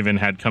Cave In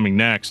had coming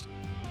next.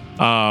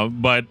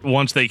 But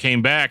once they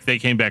came back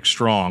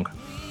strong.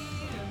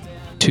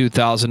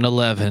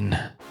 2011,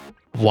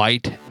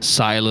 White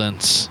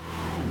Silence.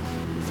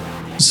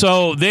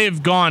 So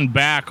they've gone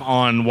back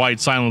on White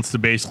Silence to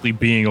basically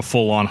being a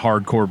full-on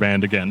hardcore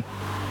band again,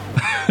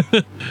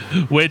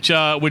 which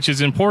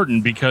is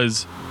important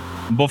because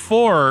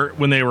before,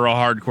 when they were a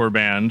hardcore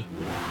band,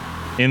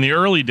 in the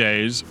early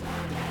days,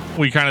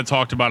 we kind of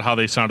talked about how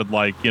they sounded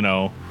like,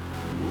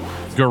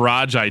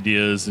 garage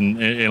ideas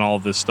and all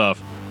of this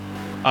stuff.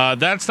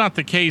 That's not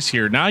the case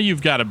here. Now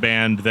you've got a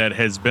band that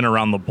has been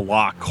around the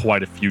block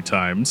quite a few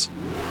times.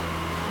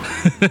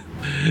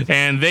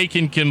 And they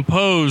can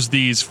compose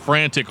these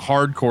frantic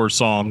hardcore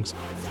songs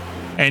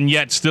and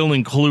yet still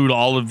include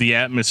all of the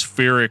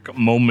atmospheric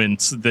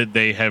moments that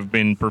they have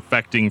been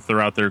perfecting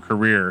throughout their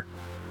career.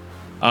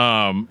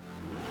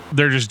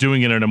 They're just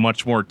doing it in a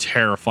much more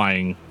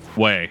terrifying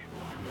way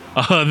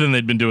than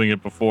they'd been doing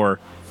it before.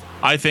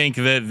 I think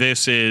that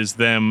this is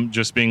them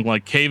just being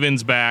like, Cave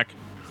In's back,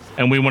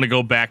 and we want to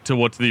go back to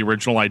what the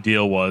original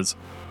ideal was.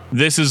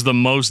 This is the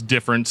most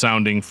different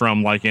sounding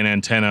from like an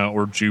Antenna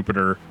or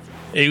Jupiter.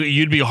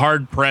 You'd be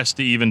hard pressed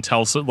to even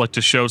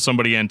to show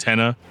somebody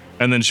Antenna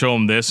and then show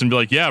them this and be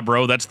like, yeah,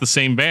 bro, that's the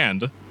same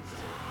band.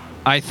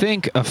 I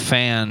think a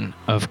fan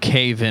of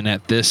Cave In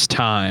at this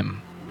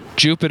time,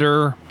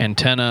 Jupiter,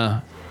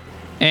 Antenna,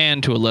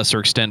 and to a lesser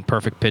extent,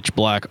 Perfect Pitch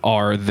Black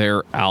are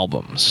their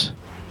albums.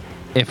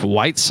 If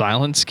White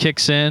Silence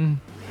kicks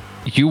in,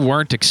 you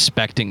weren't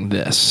expecting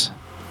this,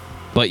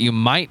 but you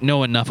might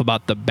know enough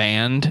about the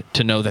band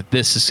to know that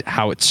this is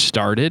how it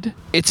started.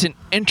 It's an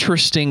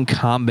interesting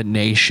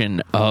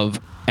combination of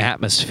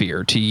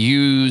atmosphere to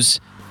use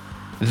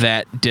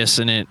that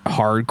dissonant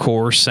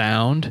hardcore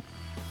sound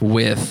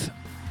with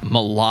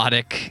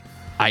melodic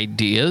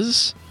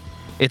ideas.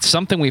 It's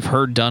something we've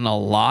heard done a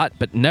lot,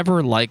 but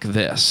never like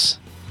this.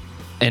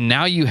 And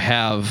now you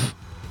have,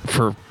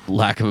 for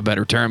lack of a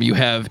better term, you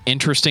have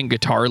interesting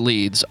guitar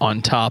leads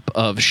on top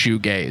of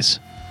shoegaze.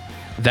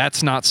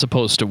 That's not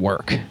supposed to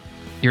work.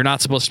 You're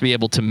not supposed to be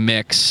able to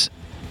mix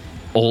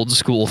old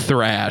school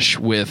thrash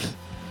with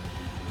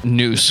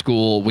new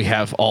school. We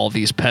have all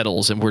these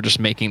pedals and we're just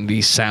making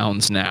these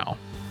sounds now.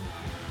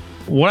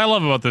 What I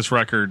love about this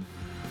record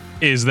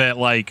is that,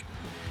 like,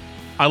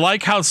 I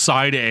like how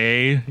side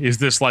A is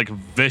this like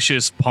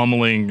vicious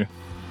pummeling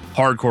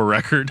hardcore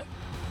record.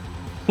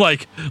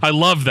 Like, I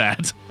love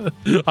that.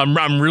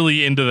 I'm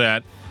really into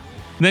that.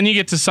 And then you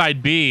get to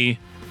side B,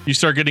 you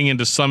start getting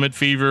into Summit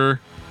Fever,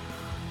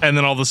 and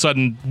then all of a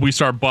sudden we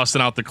start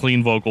busting out the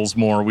clean vocals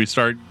more. We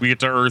get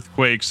to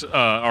Earthquakes,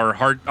 our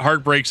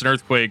Heartbreaks and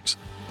Earthquakes,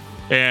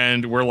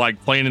 and we're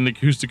like playing an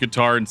acoustic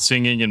guitar and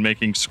singing and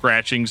making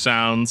scratching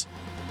sounds.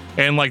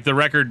 And like the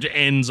record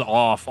ends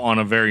off on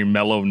a very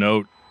mellow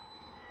note.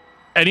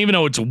 And even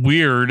though it's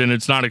weird and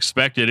it's not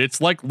expected,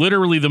 it's like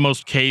literally the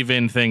most Cave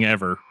In thing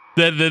ever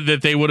that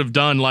they would have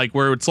done, like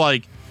where it's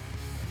like,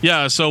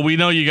 yeah, so we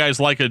know you guys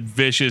like a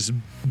vicious,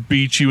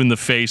 beat you in the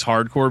face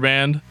hardcore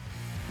band.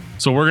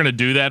 So we're going to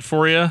do that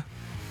for you.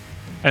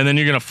 And then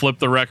you're going to flip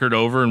the record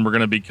over and we're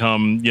going to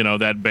become,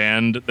 that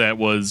band that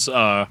was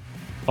a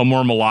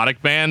more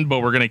melodic band, but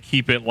we're going to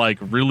keep it like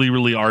really,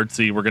 really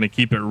artsy. We're going to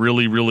keep it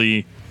really,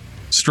 really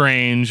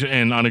strange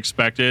and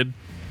unexpected.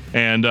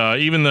 And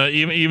even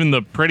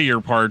the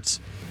prettier parts,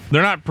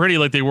 they're not pretty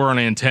like they were on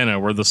Antenna,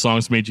 where the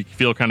songs made you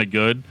feel kind of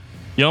good.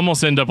 You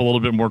almost end up a little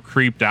bit more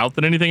creeped out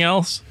than anything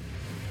else.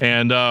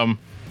 And I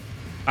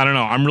don't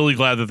know. I'm really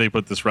glad that they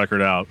put this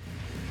record out.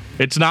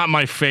 It's not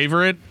my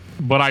favorite,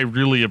 but I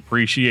really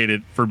appreciate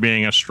it for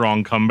being a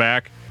strong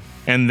comeback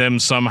and them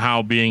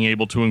somehow being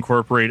able to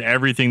incorporate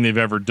everything they've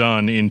ever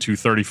done into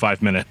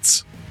 35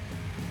 minutes.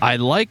 I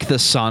like the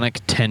sonic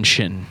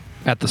tension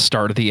at the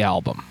start of the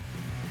album.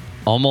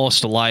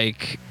 Almost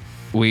like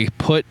we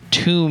put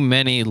too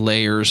many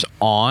layers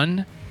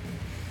on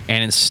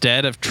And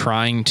instead of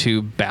trying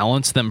to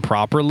balance them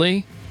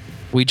properly,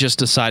 we just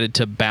decided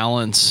to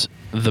balance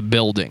the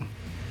building.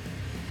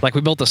 Like,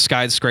 we built a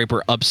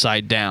skyscraper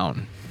upside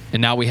down,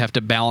 and now we have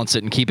to balance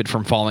it and keep it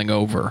from falling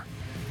over.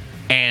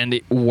 And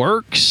it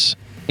works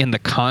in the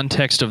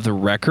context of the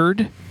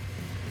record,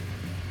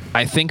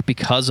 I think,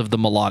 because of the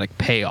melodic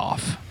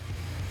payoff.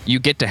 You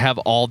get to have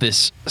all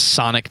this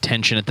sonic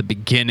tension at the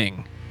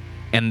beginning,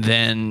 and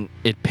then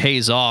it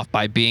pays off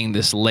by being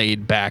this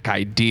laid-back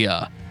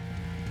idea.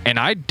 And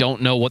I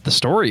don't know what the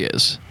story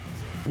is.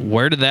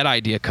 Where did that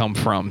idea come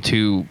from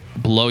to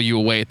blow you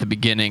away at the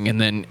beginning and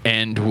then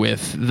end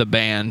with the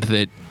band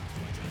that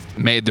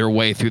made their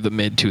way through the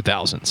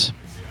mid-2000s?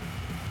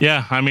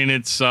 Yeah, I mean,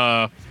 it's,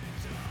 I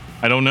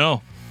don't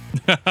know.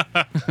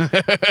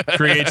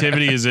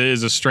 Creativity is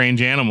a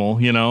strange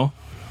animal, you know?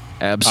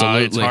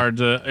 Absolutely.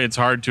 It's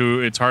hard to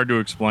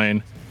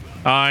explain.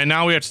 And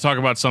now we have to talk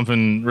about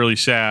something really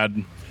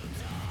sad.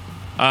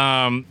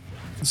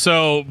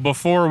 So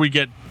before we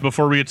get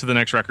to the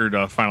next record,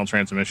 Final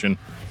Transmission,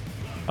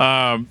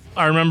 I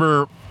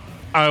remember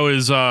I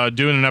was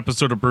doing an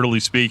episode of Brutally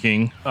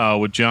Speaking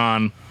with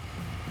John,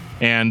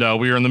 and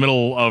we were in the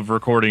middle of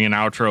recording an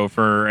outro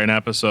for an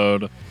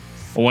episode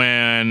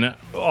when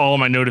all of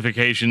my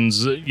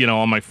notifications, you know,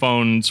 on my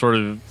phone sort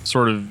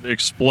of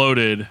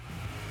exploded,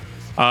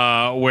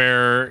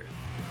 where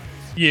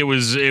it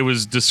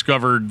was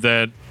discovered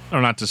that,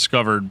 or not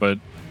discovered, but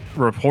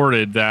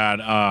reported that,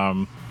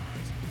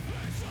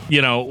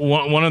 you know,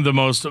 one of the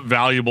most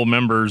valuable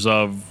members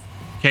of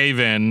Cave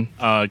In,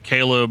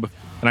 Caleb,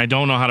 and I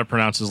don't know how to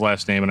pronounce his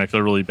last name, and I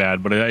feel really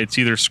bad, but it's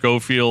either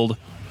Schofield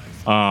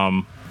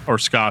or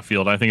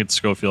Schofield. I think it's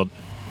Schofield.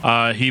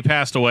 He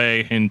passed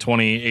away in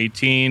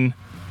 2018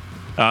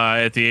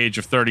 at the age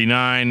of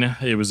 39.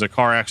 It was a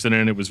car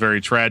accident. It was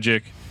very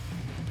tragic.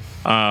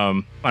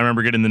 I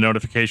remember getting the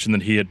notification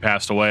that he had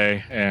passed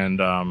away, and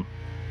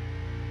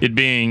it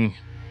being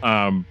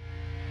one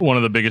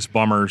of the biggest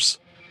bummers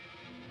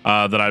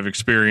that I've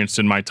experienced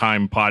in my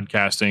time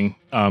podcasting,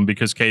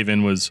 because Cave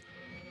In was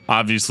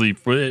obviously,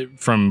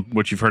 from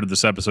what you've heard of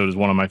this episode, is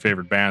one of my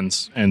favorite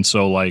bands, and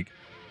so like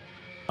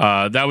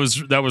that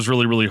was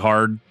really, really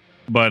hard.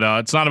 But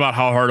it's not about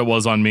how hard it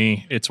was on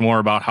me. It's more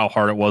about how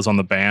hard it was on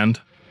the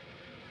band,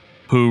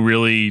 who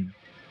really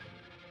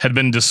had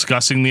been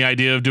discussing the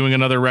idea of doing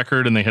another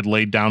record, and they had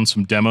laid down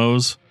some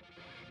demos.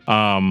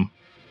 And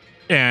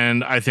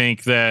I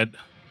think that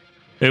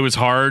it was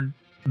hard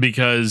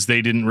because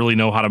they didn't really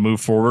know how to move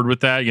forward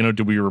with that. You know,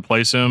 do we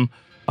replace him?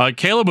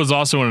 Caleb was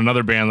also in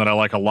another band that I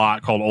like a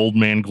lot called Old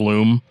Man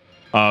Gloom,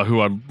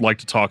 who I'd like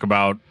to talk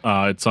about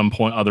at some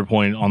other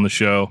point on the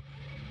show.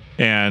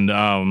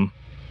 And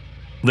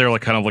they're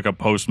like kind of like a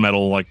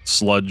post-metal, like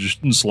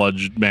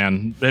sludge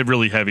band. They're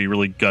really heavy,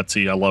 really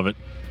gutsy. I love it.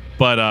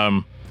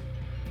 But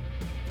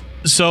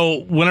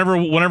so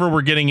whenever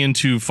we're getting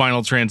into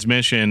Final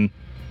Transmission,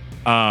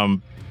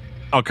 I'll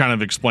kind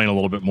of explain a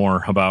little bit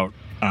more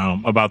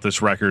about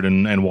this record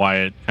and why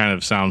it kind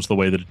of sounds the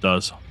way that it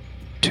does.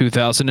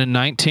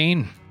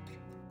 2019.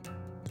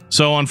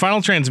 So on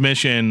Final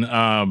Transmission,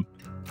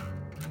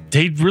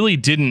 they really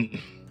didn't.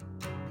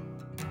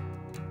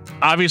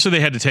 Obviously,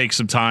 they had to take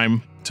some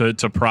time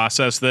to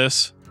process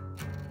this.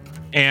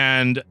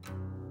 And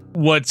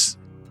what's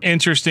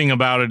interesting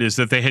about it is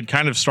that they had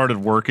kind of started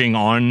working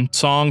on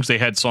songs. They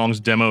had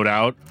songs demoed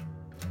out,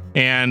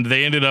 and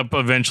they ended up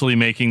eventually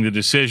making the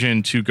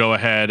decision to go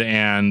ahead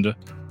and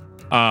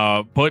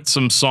put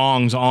some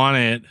songs on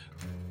it.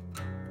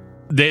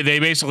 They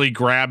basically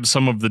grabbed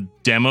some of the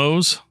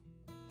demos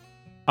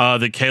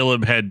that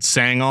Caleb had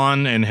sang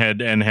on and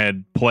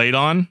had played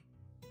on,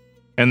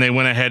 and they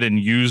went ahead and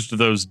used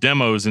those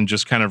demos and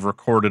just kind of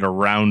recorded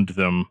around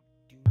them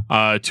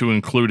to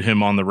include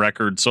him on the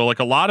record. So like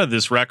a lot of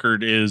this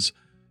record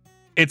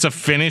it's a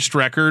finished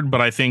record,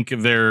 but I think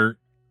the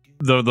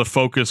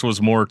focus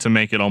was more to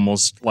make it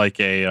almost like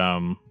a I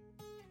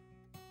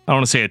don't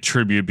want to say a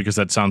tribute because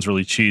that sounds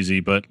really cheesy,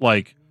 but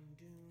like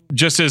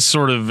just as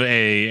sort of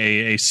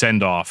a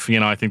send off. You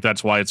know, I think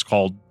that's why it's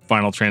called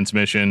Final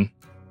Transmission.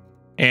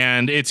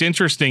 And it's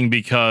interesting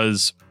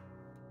because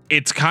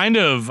it's kind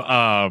of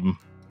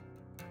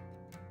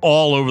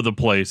all over the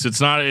place. It's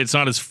not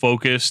as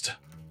focused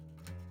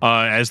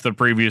as the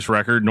previous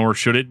record, nor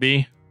should it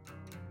be.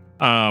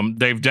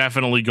 They've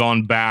definitely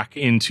gone back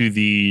into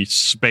the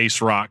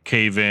space rock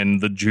Cave In,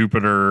 the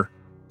Jupiter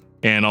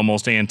and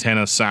almost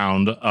Antenna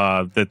sound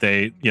that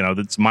they, you know,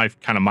 that's my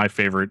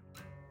favorite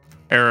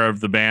era of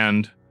the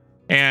band.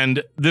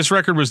 And this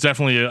record was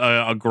definitely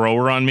a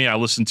grower on me. I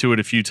listened to it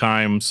a few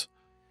times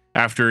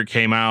after it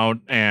came out,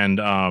 and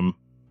I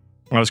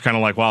was kind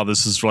of like, wow,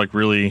 this is like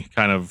really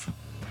kind of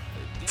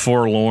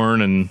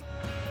forlorn and,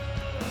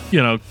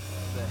 you know,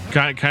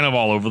 kind of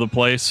all over the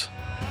place.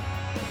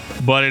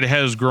 But it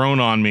has grown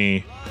on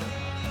me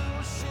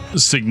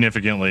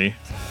significantly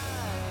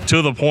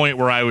to the point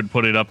where I would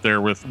put it up there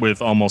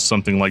with almost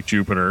something like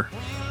Jupiter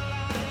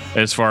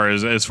as far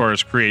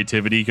as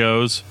creativity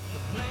goes.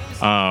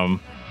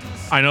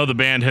 I know the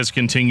band has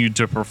continued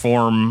to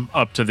perform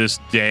up to this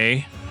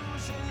day,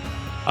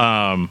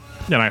 And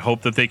I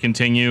hope that they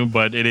continue,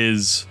 but it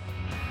is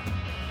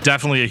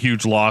definitely a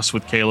huge loss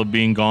with Caleb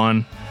being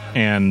gone.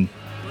 And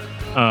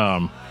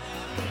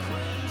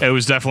it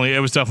was definitely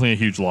a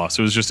huge loss.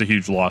 It was just a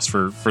huge loss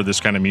for this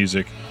kind of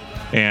music.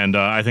 And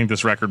I think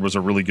this record was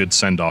a really good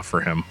send-off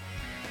for him.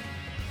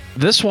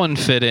 This one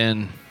fit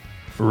in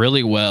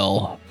really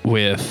well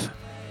with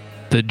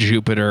the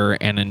Jupiter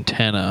and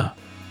Antenna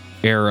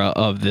era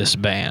of this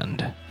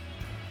band.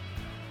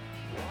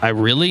 I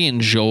really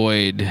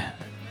enjoyed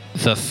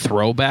the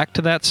throwback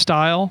to that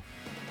style.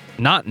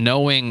 Not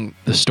knowing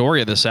the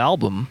story of this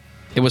album,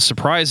 it was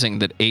surprising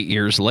that 8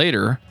 years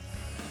later,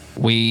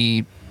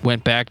 we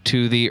went back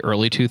to the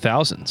early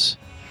 2000s.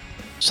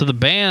 So the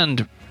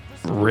band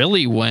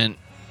really went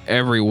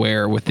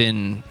everywhere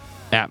within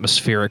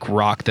atmospheric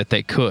rock that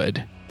they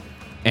could,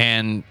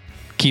 and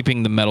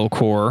keeping the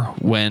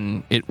metalcore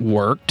when it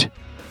worked.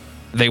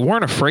 They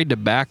weren't afraid to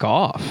back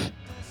off.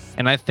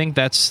 And I think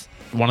that's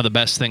one of the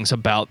best things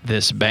about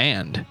this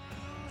band.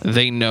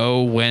 They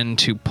know when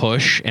to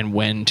push and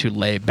when to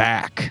lay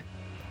back.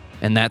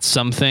 And that's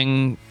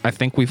something I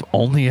think we've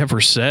only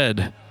ever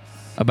said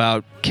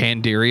about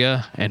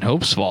Candiria and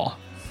Hopesfall.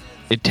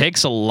 It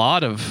takes a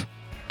lot of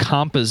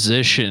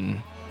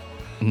composition,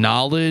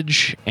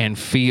 knowledge, and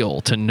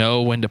feel to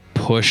know when to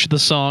push the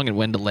song and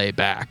when to lay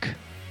back.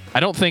 I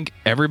don't think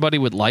everybody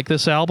would like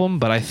this album,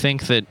 but I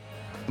think that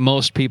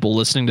most people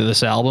listening to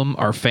this album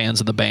are fans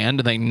of the band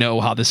and they know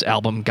how this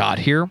album got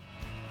here.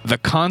 The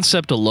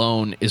concept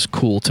alone is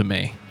cool to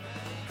me.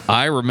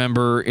 I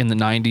remember in the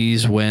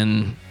 90s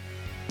when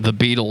the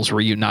Beatles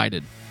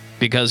reunited,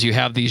 because you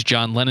have these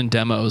John Lennon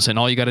demos and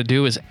all you got to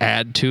do is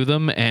add to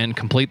them and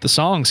complete the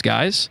songs,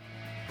 guys.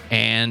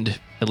 And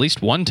at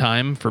least one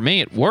time for me,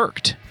 it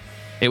worked.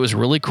 It was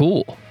really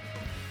cool.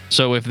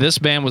 So if this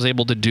band was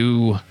able to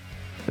do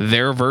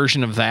their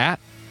version of that,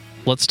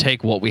 let's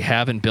take what we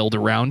have and build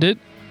around it.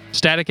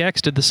 Static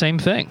X did the same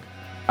thing.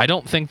 I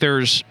don't think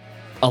there's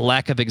a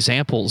lack of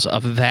examples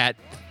of that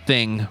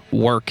thing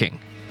working.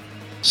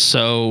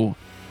 So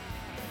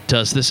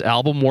does this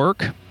album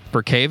work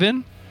for Cave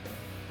In?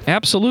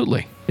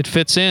 Absolutely. It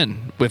fits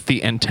in with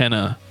the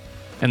Antenna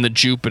and the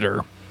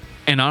Jupiter.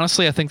 And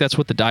honestly, I think that's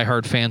what the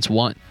diehard fans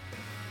want.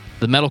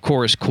 The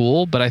metalcore is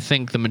cool, but I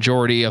think the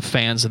majority of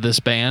fans of this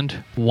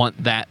band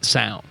want that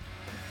sound.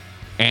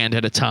 And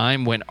at a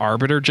time when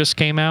Arbiter just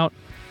came out,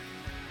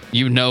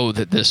 you know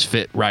that this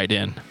fit right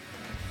in.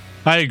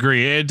 I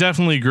agree. It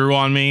definitely grew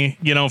on me.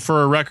 You know,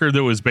 for a record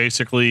that was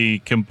basically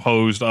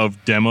composed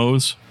of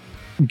demos,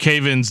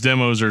 Cave In's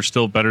demos are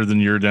still better than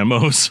your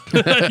demos.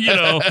 You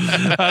know,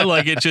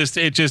 like it just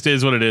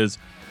is what it is.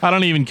 I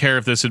don't even care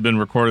if this had been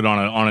recorded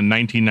on a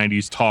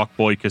 1990s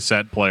Talkboy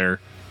cassette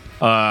player.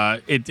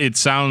 It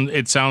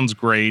sounds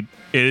great.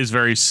 It is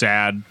very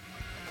sad,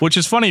 which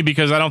is funny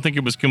because I don't think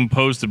it was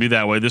composed to be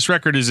that way. This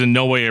record is in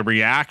no way a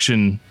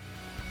reaction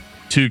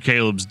to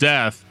Caleb's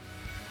death,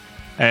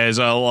 as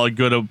a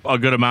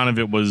good amount of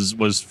it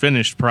was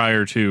finished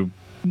prior to,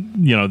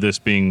 you know, this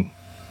being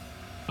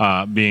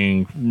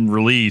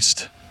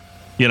released,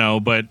 you know.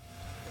 But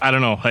I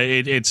don't know.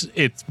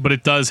 But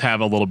it does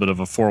have a little bit of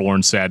a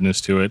forlorn sadness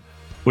to it,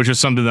 which is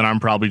something that I'm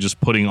probably just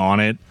putting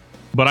on it.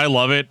 But I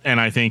love it, and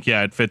I think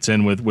it fits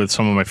in with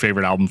some of my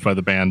favorite albums by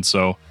the band.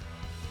 So,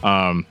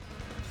 yeah,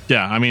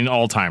 I mean,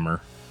 all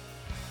timer.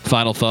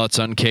 Final thoughts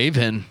on Cave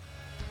In,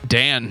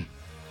 Dan.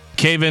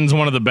 Cave In's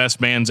one of the best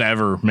bands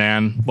ever,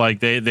 man. Like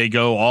they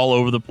go all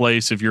over the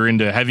place. If you're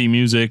into heavy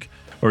music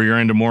or you're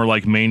into more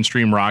like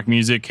mainstream rock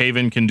music, Cave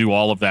In can do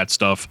all of that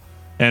stuff.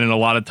 And a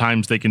lot of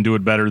times they can do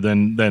it better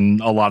than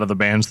a lot of the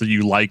bands that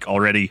you like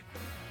already.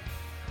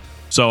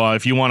 So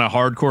if you want a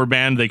hardcore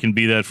band, they can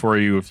be that for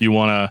you. If you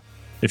want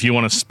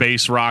a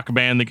space rock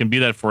band, they can be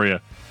that for you.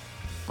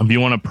 If you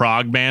want a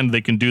prog band,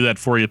 they can do that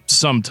for you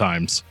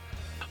sometimes.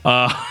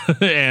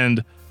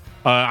 And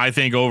I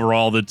think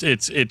overall that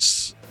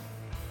it's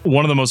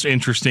one of the most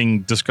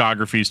interesting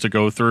discographies to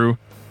go through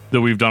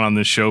that we've done on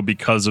this show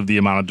because of the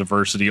amount of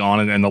diversity on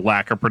it and the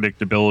lack of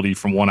predictability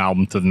from one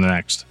album to the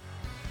next.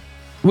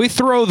 We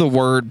throw the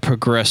word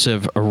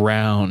progressive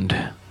around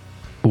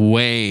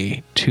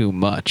way too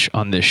much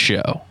on this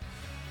show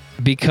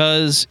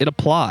because it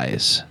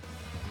applies.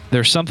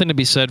 There's something to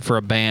be said for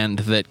a band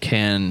that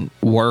can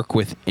work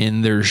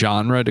within their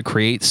genre to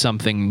create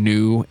something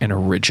new and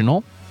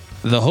original.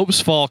 The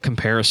Hopesfall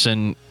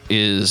comparison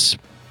is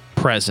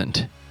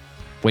present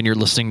when you're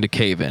listening to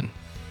Cave In.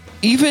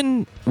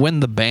 Even when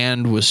the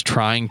band was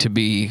trying to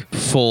be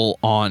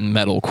full-on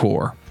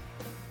metalcore,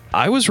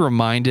 I was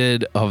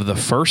reminded of the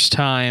first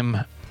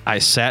time I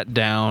sat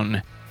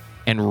down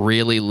and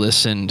really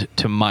listened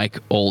to Mike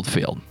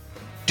Oldfield,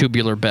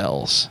 Tubular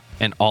Bells,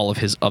 and all of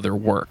his other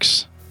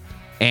works.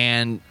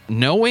 And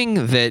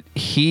knowing that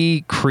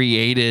he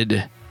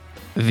created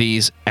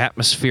these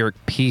atmospheric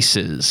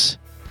pieces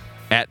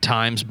at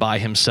times by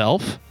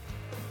himself,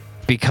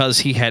 because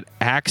he had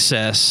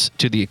access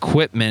to the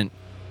equipment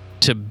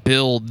to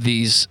build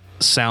these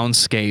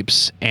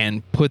soundscapes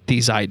and put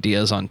these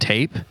ideas on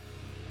tape,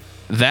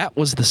 that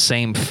was the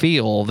same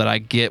feel that I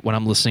get when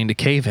I'm listening to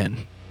Cave In.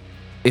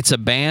 it's a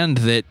band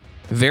that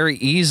very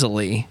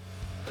easily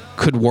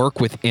could work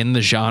within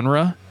the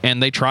genre,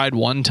 and they tried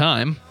one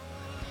time,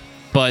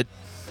 but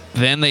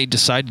then they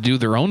decide to do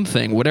their own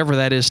thing, whatever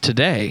that is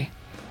today,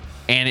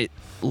 and it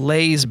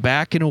lays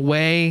back in a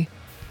way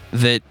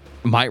that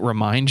might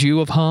remind you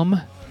of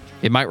Hum.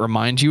 It might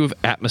remind you of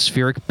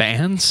atmospheric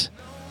bands,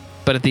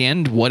 but at the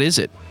end, what is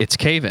it? It's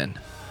Cave In.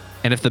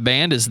 And if the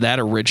band is that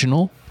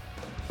original,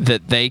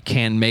 that they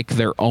can make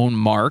their own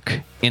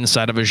mark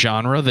inside of a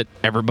genre that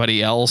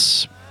everybody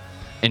else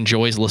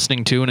enjoys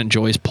listening to and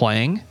enjoys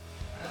playing,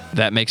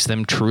 that makes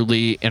them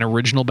truly an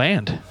original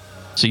band.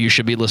 So you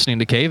should be listening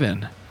to Cave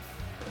In.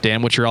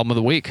 Dan, what's your album of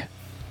the week?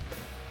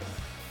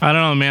 I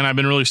don't know, man. I've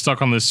been really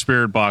stuck on this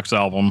Spirit Box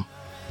album,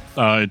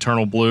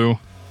 Eternal Blue.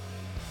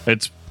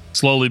 It's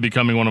slowly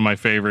becoming one of my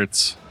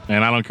favorites,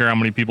 and I don't care how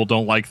many people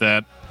don't like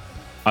that.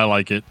 I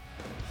like it.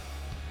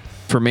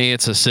 For me,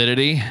 it's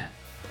Acidity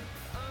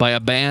by a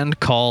band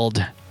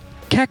called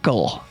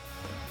Kekel.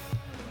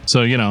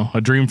 So,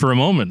 a dream for a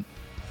moment.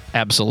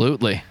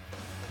 Absolutely.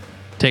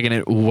 Taking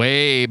it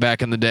way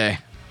back in the day.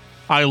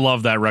 I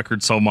love that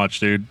record so much,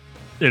 dude.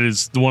 It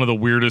is one of the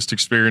weirdest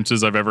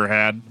experiences I've ever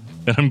had,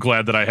 and I'm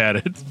glad that I had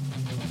it.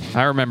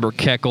 I remember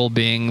Kekel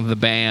being the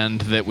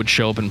band that would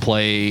show up and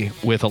play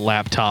with a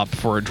laptop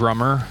for a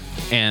drummer,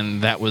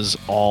 and that was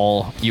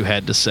all you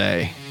had to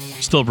say.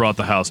 Still brought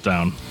the house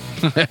down.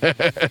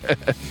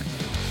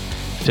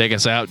 Take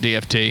us out,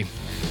 DFT.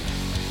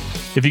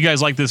 If you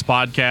guys like this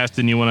podcast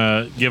and you want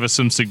to give us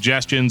some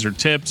suggestions or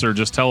tips or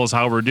just tell us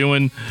how we're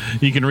doing,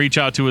 you can reach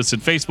out to us at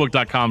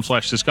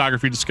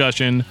facebook.com/discography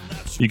discussion.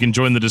 You can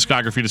join the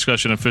Discography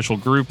Discussion official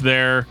group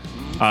there.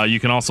 You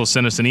can also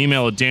send us an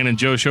email at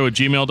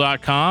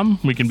danandjoeshow@gmail.com.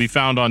 We can be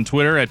found on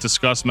Twitter at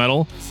Discuss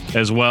Metal,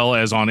 as well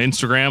as on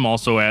Instagram,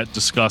 also at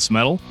Discuss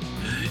Metal.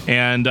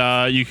 And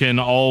you can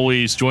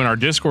always join our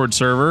Discord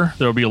server.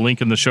 There will be a link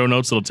in the show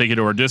notes that'll take you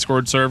to our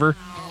Discord server.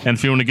 And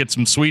if you want to get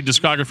some sweet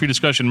Discography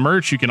Discussion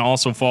merch, you can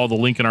also follow the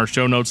link in our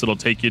show notes that'll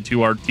take you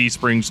to our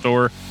Teespring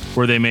store,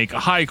 where they make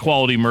high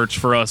quality merch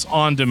for us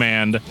on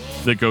demand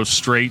that goes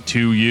straight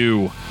to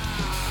you.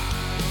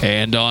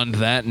 And on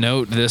that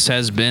note, this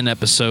has been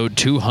episode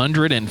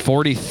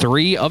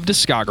 243 of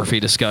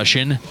Discography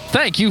Discussion.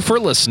 Thank you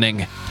for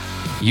listening.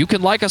 You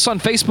can like us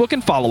on Facebook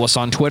and follow us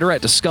on Twitter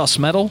at Discuss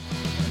Metal.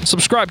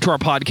 Subscribe to our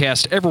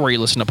podcast everywhere you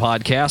listen to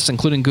podcasts,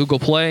 including Google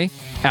Play,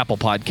 Apple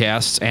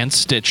Podcasts, and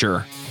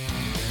Stitcher.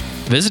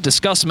 Visit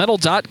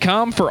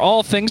DiscussMetal.com for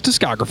all things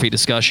Discography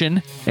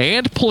Discussion.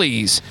 And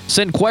please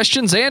send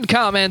questions and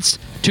comments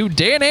to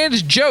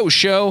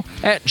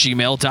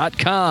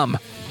danandjoeshow@gmail.com.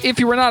 If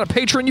you are not a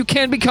patron, you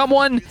can become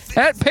one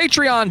at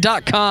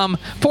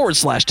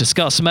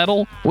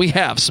patreon.com/DiscussMetal. We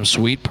have some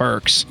sweet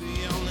perks.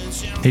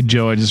 Hey,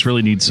 Joe, I just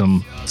really need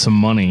some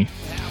money.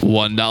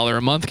 $1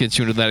 a month gets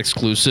you into that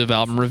exclusive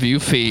album review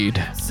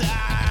feed.